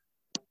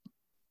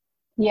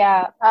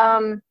 Yeah.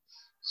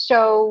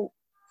 So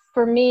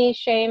for me,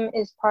 shame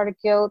is part of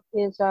guilt,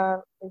 is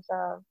kind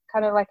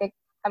of like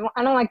I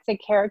don't like to say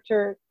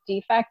character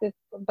defect,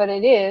 but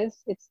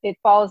it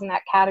falls in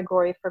that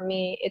category for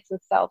me. It's a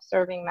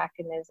self-serving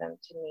mechanism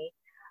to me.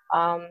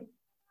 I've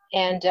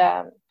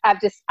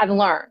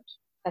learned,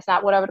 that's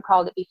not what I would have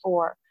called it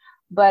before,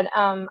 but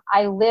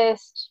I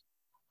list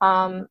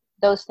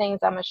those things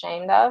I'm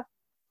ashamed of,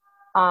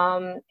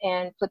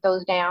 and put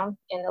those down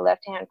in the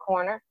left-hand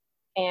corner.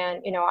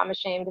 And, I'm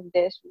ashamed of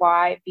this.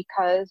 Why?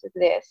 Because of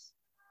this.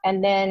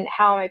 And then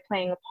how am I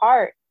playing a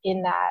part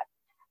in that?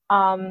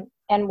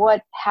 And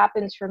what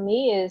happens for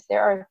me is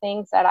there are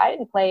things that I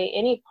didn't play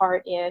any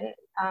part in,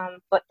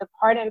 but the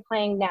part I'm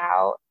playing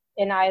now,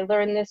 and I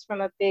learned this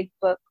from a big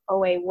book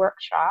OA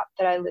workshop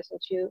that I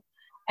listened to,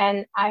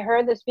 and I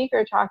heard the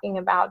speaker talking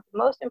about the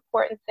most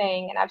important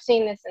thing, and I've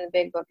seen this in the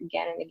big book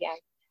again and again.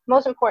 The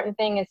most important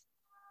thing is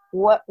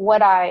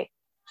what I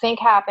think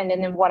happened,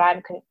 and then what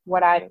I'm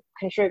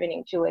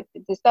contributing to it.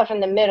 The stuff in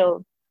the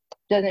middle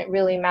doesn't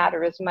really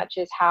matter as much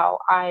as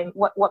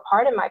what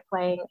part am I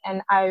playing?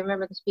 And I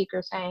remember the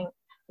speaker saying,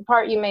 the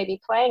part you may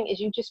be playing is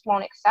you just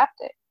won't accept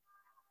it.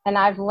 And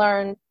I've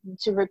learned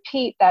to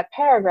repeat that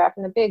paragraph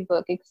in the big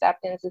book,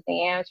 acceptance is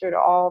the answer to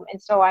all.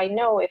 And so I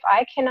know if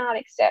I cannot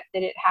accept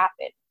that it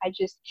happened, I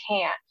just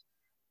can't.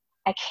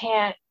 I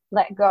can't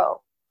let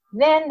go.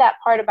 Then that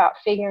part about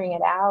figuring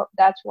it out,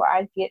 that's where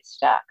I get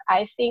stuck.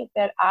 I think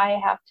that I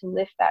have to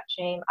lift that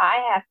shame.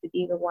 I have to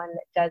be the one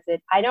that does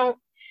it.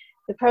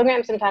 The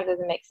program sometimes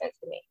doesn't make sense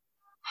to me.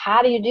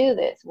 How do you do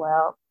this?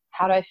 Well,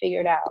 how do I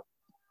figure it out?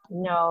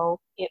 No,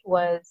 it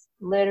was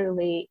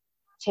literally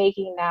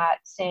taking that,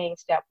 saying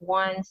step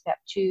 1, step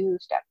 2,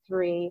 step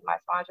 3. My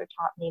sponsor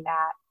taught me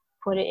that.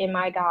 Put it in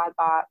my God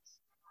box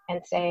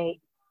and say,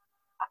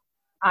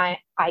 I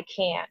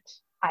can't.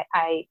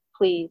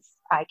 Please,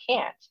 I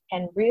can't.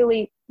 And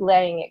really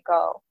letting it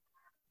go.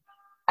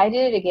 I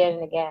did it again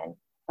and again,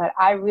 but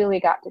I really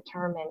got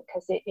determined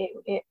because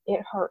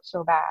it hurt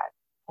so bad.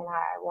 And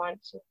I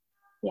want to,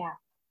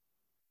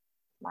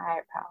 my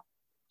higher power.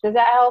 Does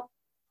that help?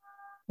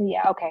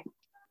 Yeah, okay.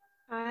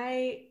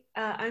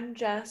 I'm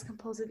Jess,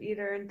 compulsive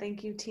eater, and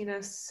thank you,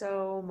 Tina,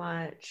 so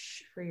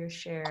much for your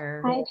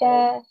share. Hi,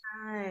 Jess.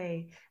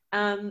 Hi.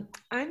 I'm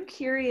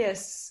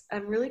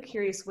really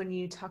curious when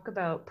you talk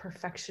about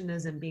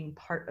perfectionism being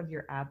part of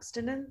your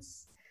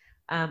abstinence.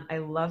 I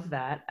love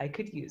that. I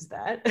could use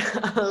that.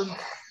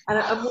 And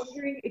I'm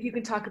wondering if you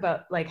can talk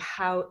about like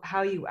how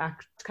you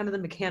act, kind of the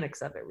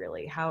mechanics of it,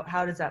 really.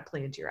 How does that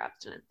play into your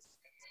abstinence?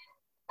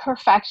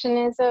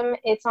 Perfectionism,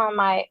 it's on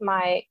my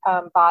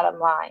bottom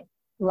line.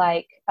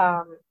 Like,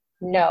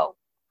 no.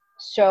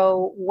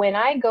 So when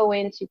I go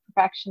into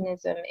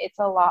perfectionism, it's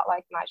a lot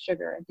like my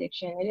sugar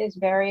addiction. It is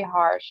very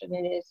harsh and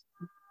it is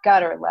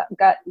gutter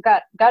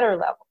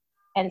level.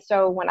 And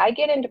so when I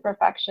get into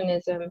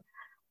perfectionism,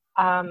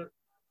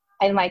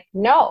 I'm like,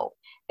 no,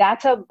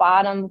 that's a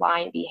bottom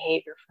line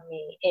behavior for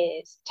me,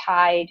 is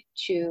tied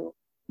to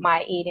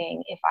my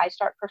eating. If I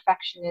start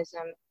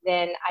perfectionism,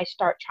 then I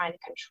start trying to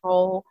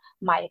control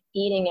my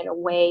eating in a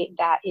way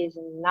that is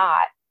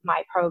not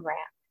my program.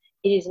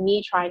 It is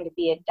me trying to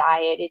be a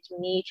diet. It's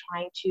me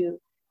trying to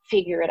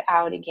figure it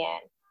out again.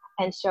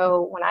 And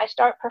so when I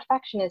start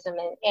perfectionism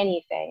in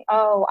anything,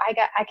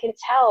 I can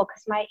tell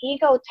because my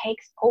ego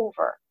takes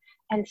over.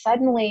 And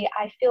suddenly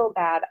I feel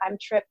bad. I'm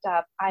tripped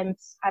up. I'm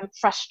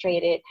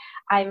frustrated.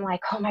 I'm like,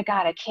 oh my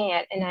God, I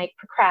can't. And I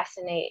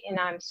procrastinate and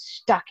I'm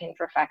stuck in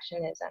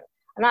perfectionism.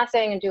 I'm not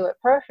saying I do it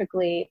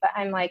perfectly, but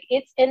I'm like,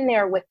 it's in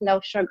there with no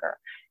sugar,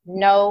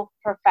 no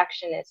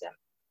perfectionism,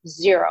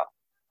 0.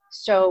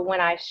 So when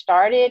I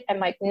started, I'm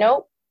like,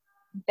 nope,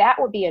 that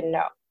would be a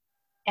no.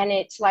 And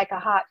it's like a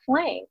hot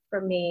flame for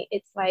me.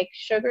 It's like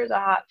sugar's a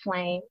hot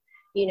flame,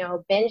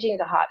 binging is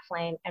a hot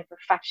flame, and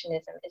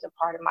perfectionism is a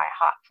part of my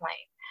hot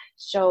flame.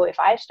 So if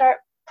I start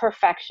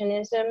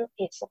perfectionism,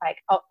 it's like,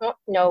 oh,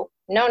 no.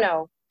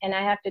 And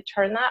I have to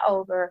turn that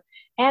over,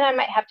 and I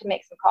might have to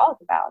make some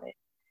calls about it.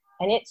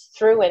 And it's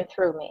through and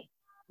through me.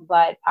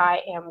 But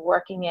I am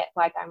working it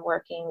like I'm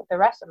working the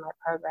rest of my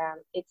program.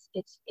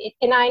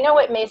 And I know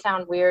it may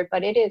sound weird,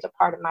 but it is a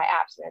part of my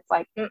abstinence.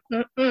 Like,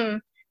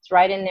 it's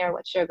right in there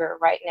with sugar,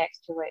 right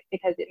next to it,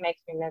 because it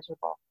makes me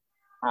miserable.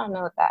 I don't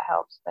know if that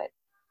helps, but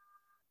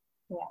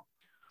yeah.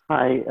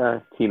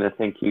 Hi, Tina.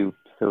 Thank you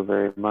so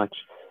very much.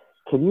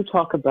 Can you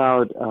talk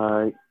about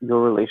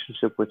your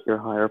relationship with your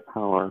higher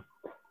power,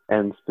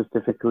 and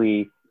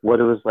specifically what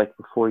it was like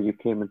before you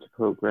came into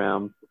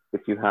program,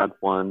 if you had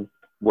one,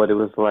 what it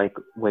was like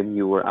when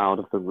you were out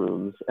of the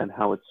rooms, and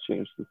how it's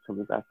changed since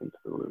coming back into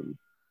the rooms?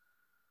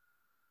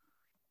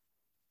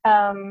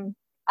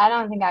 I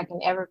don't think I can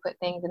ever put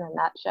things in a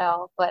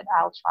nutshell, but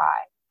I'll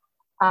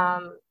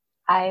try.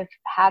 I've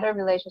had a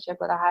relationship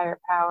with a higher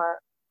power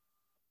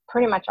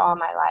pretty much all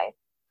my life.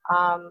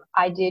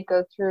 I did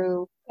go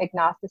through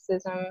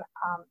agnosticism,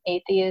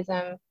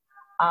 atheism.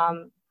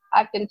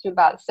 I've been through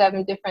about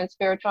 7 different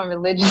spiritual and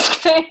religious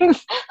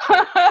things.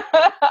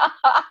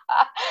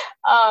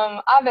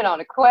 I've been on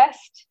a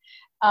quest.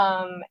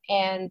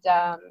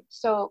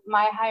 So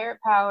my higher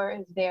power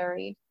is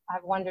varied.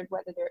 I've wondered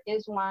whether there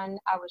is one.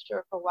 I was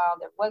sure for a while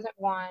there wasn't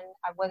one.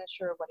 I wasn't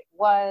sure what it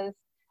was.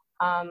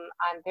 I'm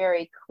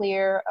very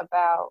clear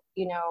about,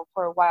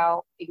 for a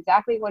while,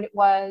 exactly what it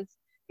was,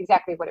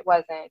 exactly what it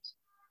wasn't.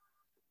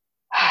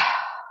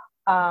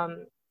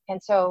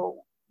 And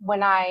so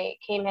when I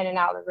came in and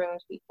out of the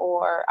rooms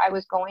before, I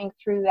was going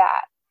through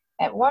that.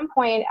 At one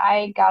point,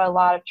 I got a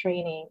lot of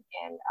training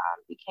and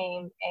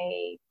became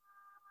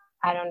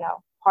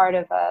part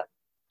of a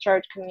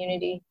church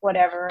community,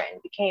 whatever,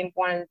 and became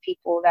one of the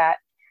people that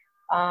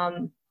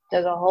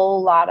does a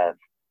whole lot of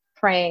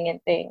praying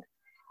and things.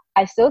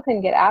 I still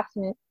couldn't get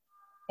abstinent,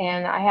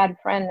 and I had a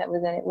friend that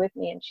was in it with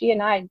me, and she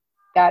and I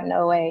got an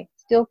OA,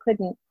 still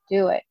couldn't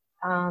do it.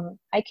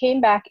 I came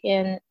back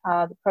in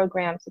the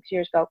program 6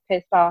 years ago,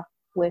 pissed off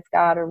with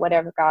God, or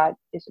whatever God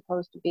is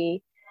supposed to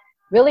be,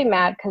 really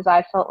mad because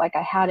I felt like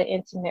I had an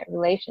intimate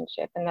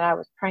relationship and that I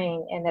was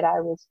praying and that I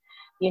was,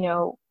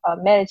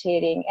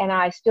 meditating, and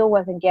I still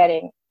wasn't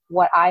getting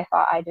what I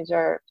thought I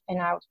deserved.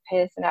 And I was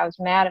pissed and I was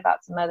mad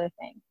about some other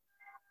things.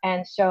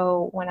 And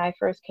so when I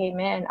first came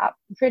in, I'm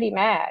pretty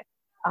mad.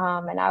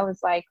 And I was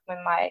like,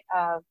 when my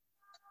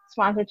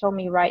sponsor told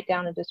me write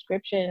down a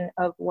description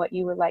of what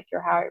you would like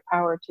your higher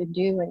power to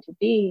do and to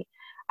be,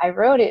 I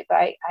wrote it,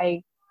 but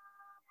I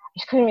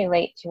just couldn't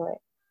relate to it.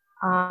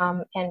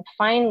 And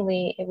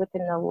finally,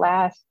 within the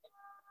last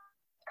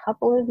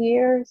couple of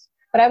years,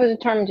 but I was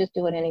determined to just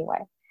do it anyway.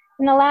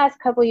 In the last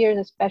couple of years,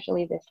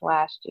 especially this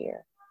last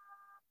year,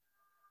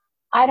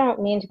 I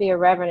don't mean to be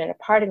irreverent, and a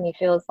part of me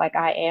feels like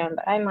I am,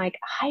 but I'm like,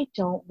 I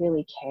don't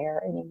really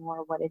care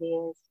anymore what it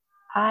is.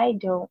 I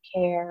don't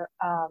care.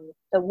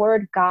 The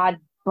word God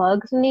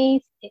bugs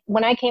me.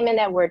 When I came in,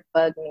 that word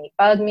bugged me.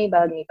 I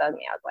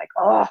was like,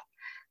 oh,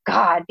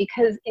 God,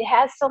 because it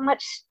has so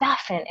much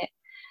stuff in it.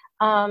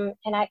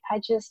 And I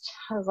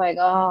was like,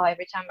 oh,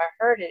 every time I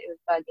heard it, it was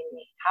bugging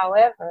me.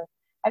 However,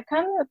 I've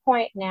come to the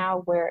point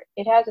now where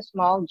it has a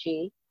small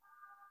g.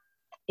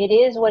 It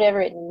is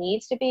whatever it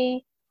needs to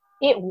be.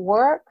 It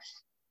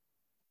works.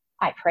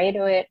 I pray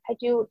to it. I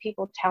do what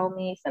people tell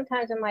me.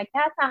 Sometimes I'm like,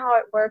 that's not how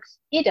it works.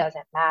 It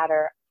doesn't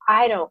matter.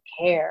 I don't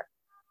care.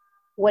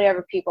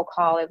 Whatever people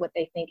call it, what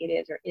they think it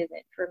is or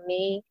isn't. For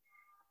me,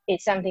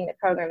 it's something the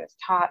program has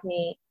taught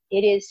me.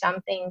 It is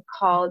something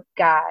called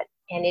God,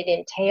 and it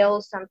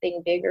entails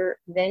something bigger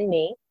than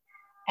me.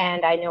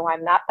 And I know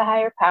I'm not the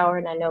higher power,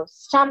 and I know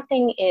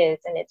something is,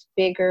 and it's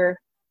bigger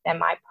than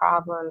my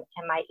problem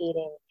and my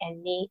eating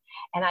and me.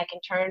 And I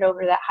can turn it over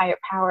to that higher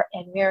power,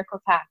 and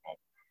miracles happen.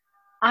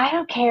 I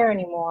don't care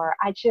anymore.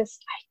 I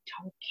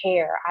don't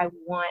care. I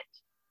want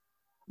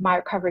my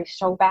recovery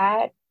so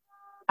bad.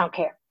 I don't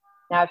care.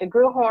 Now, if it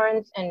grew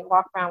horns and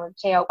walked around with a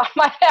tail, I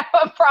might have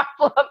a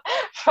problem.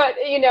 But,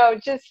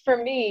 just for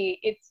me,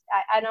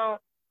 I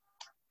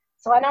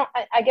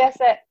guess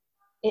that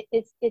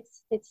it's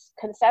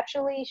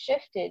conceptually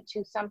shifted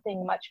to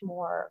something much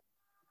more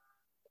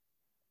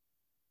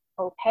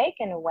opaque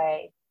in a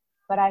way,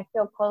 but I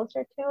feel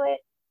closer to it.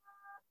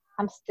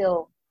 I'm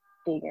still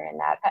figuring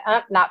that.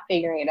 I'm not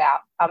figuring it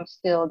out. I'm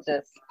still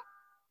just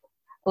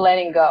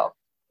letting go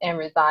and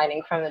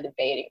resigning from the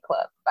debating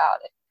club about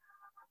it.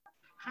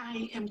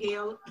 Hi, I'm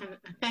Gail, and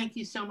thank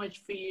you so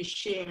much for your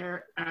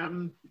share.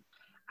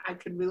 I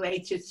could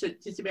relate to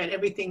just about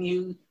everything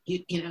you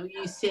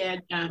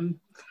said.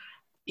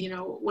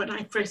 When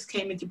I first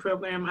came into the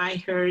program, I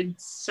heard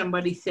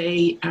somebody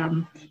say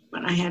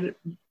when I had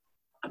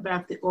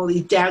about all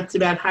these doubts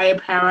about higher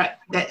power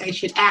that I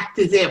should act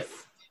as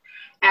if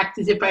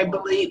I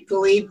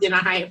believed in a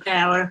higher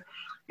power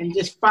and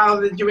just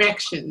follow the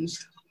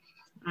directions.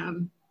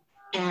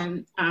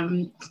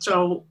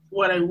 So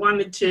what I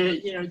wanted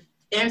to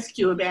ask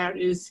you about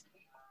is,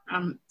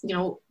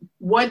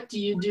 what do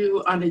you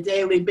do on a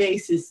daily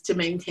basis to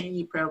maintain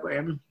your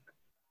program?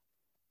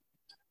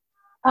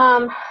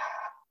 Not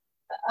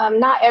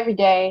every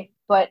day,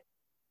 but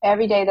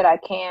every day that I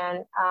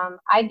can.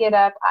 I get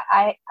up.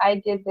 I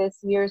did this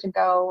years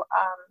ago.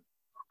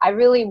 I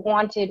really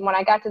wanted, when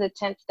I got to the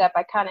 10th step,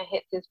 I kind of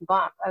hit this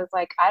bump. I was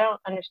like, I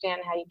don't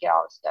understand how you get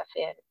all this stuff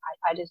in.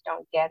 I just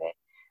don't get it.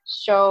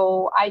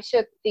 So I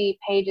took the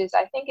pages,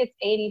 I think it's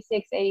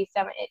 86,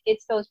 87.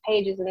 It's those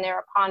pages in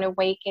there, Upon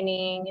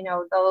Awakening,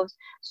 those.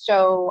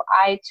 So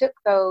I took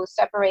those,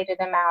 separated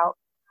them out,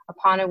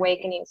 Upon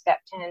Awakening, step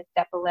 10,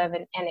 step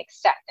 11, and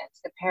Acceptance,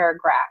 the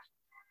paragraph.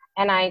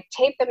 And I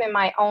taped them in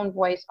my own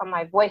voice on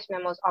my voice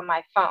memos on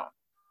my phone.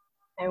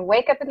 And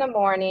wake up in the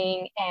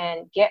morning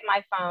and get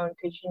my phone,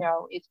 because,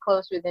 it's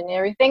closer than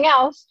everything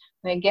else.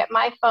 I get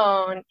my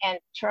phone and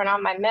turn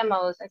on my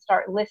memos and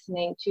start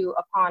listening to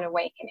Upon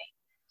Awakening.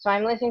 So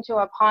I'm listening to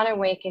Upon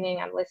Awakening.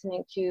 I'm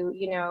listening to,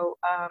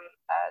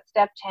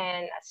 step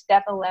 10,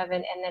 step 11,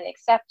 and then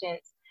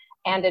Acceptance,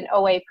 and an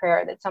OA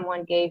prayer that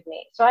someone gave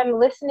me. So I'm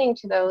listening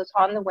to those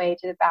on the way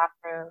to the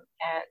bathroom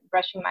and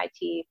brushing my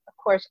teeth. Of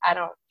course, I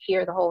don't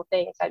hear the whole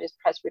thing, so I just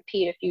press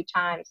repeat a few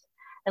times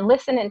and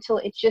listen until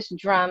it just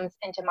drums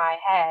into my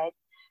head.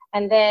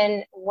 And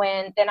then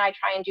I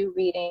try and do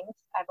readings.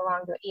 I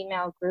belong to an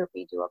email group.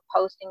 We do a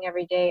posting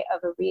every day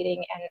of a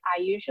reading, and I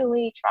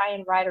usually try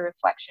and write a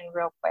reflection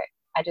real quick.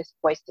 I just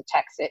voice to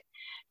text it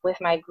with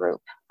my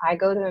group. I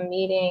go to a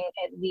meeting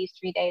at least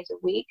 3 days a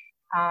week.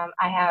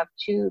 I have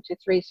 2 to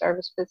 3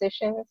 service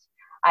positions.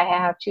 I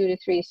have 2 to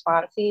 3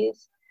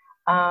 sponsees.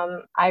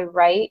 I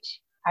write.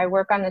 I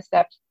work on the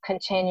steps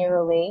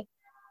continually.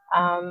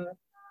 I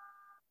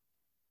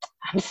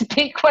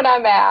speak when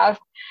I'm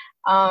asked.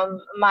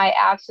 My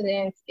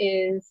abstinence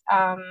is,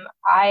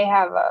 I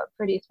have a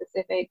pretty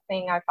specific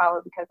thing I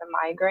follow because of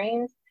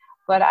migraines,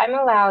 but I'm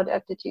allowed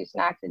up to 2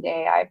 snacks a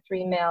day. I have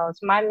 3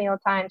 meals. My meal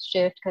times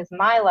shift because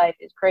my life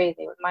is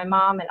crazy with my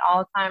mom and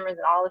Alzheimer's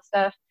and all this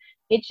stuff.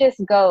 It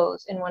just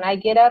goes. And when I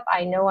get up,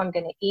 I know I'm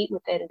going to eat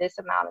within this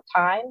amount of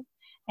time.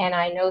 And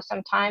I know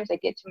sometimes I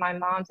get to my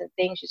mom's and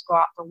things just go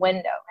out the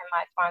window. And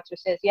my sponsor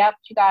says, yeah, but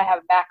you got to have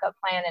a backup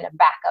plan and a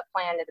backup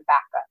plan to the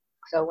backup.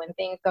 So when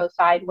things go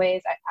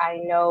sideways, I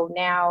know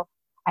now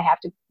I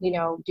have to,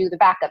 do the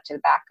backup to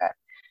the backup.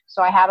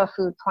 So I have a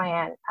food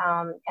plan.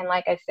 And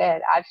like I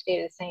said, I've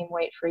stayed the same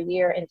weight for a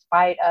year in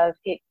spite of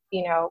it,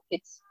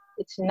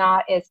 it's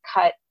not as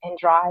cut and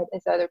dried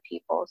as other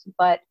people's,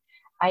 but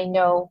I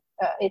know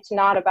it's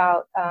not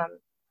about, I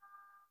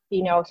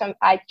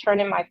turn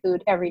in my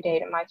food every day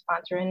to my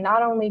sponsor. And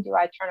not only do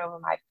I turn over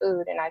my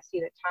food and I see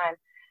the time,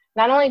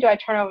 not only do I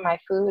turn over my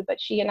food,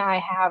 but she and I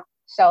have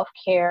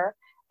self-care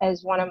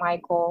as one of my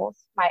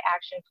goals, my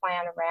action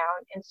plan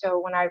around. And so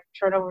when I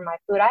turn over my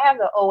food, I have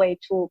the OA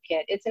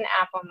toolkit. It's an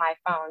app on my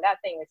phone.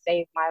 That thing has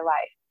saved my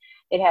life.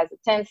 It has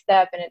a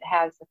 10-step and it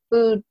has the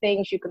food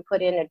things you can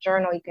put in a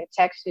journal. You can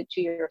text it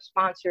to your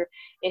sponsor.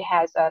 It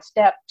has a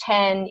step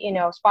 10,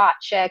 spot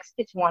checks.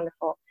 It's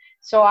wonderful.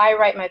 So I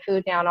write my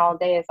food down all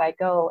day as I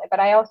go,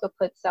 but I also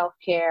put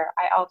self-care.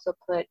 I also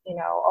put,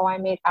 I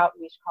made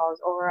outreach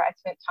calls, or I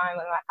spent time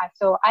with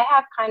so I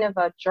have kind of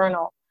a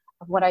journal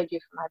of what I do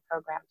for my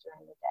program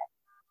during the day.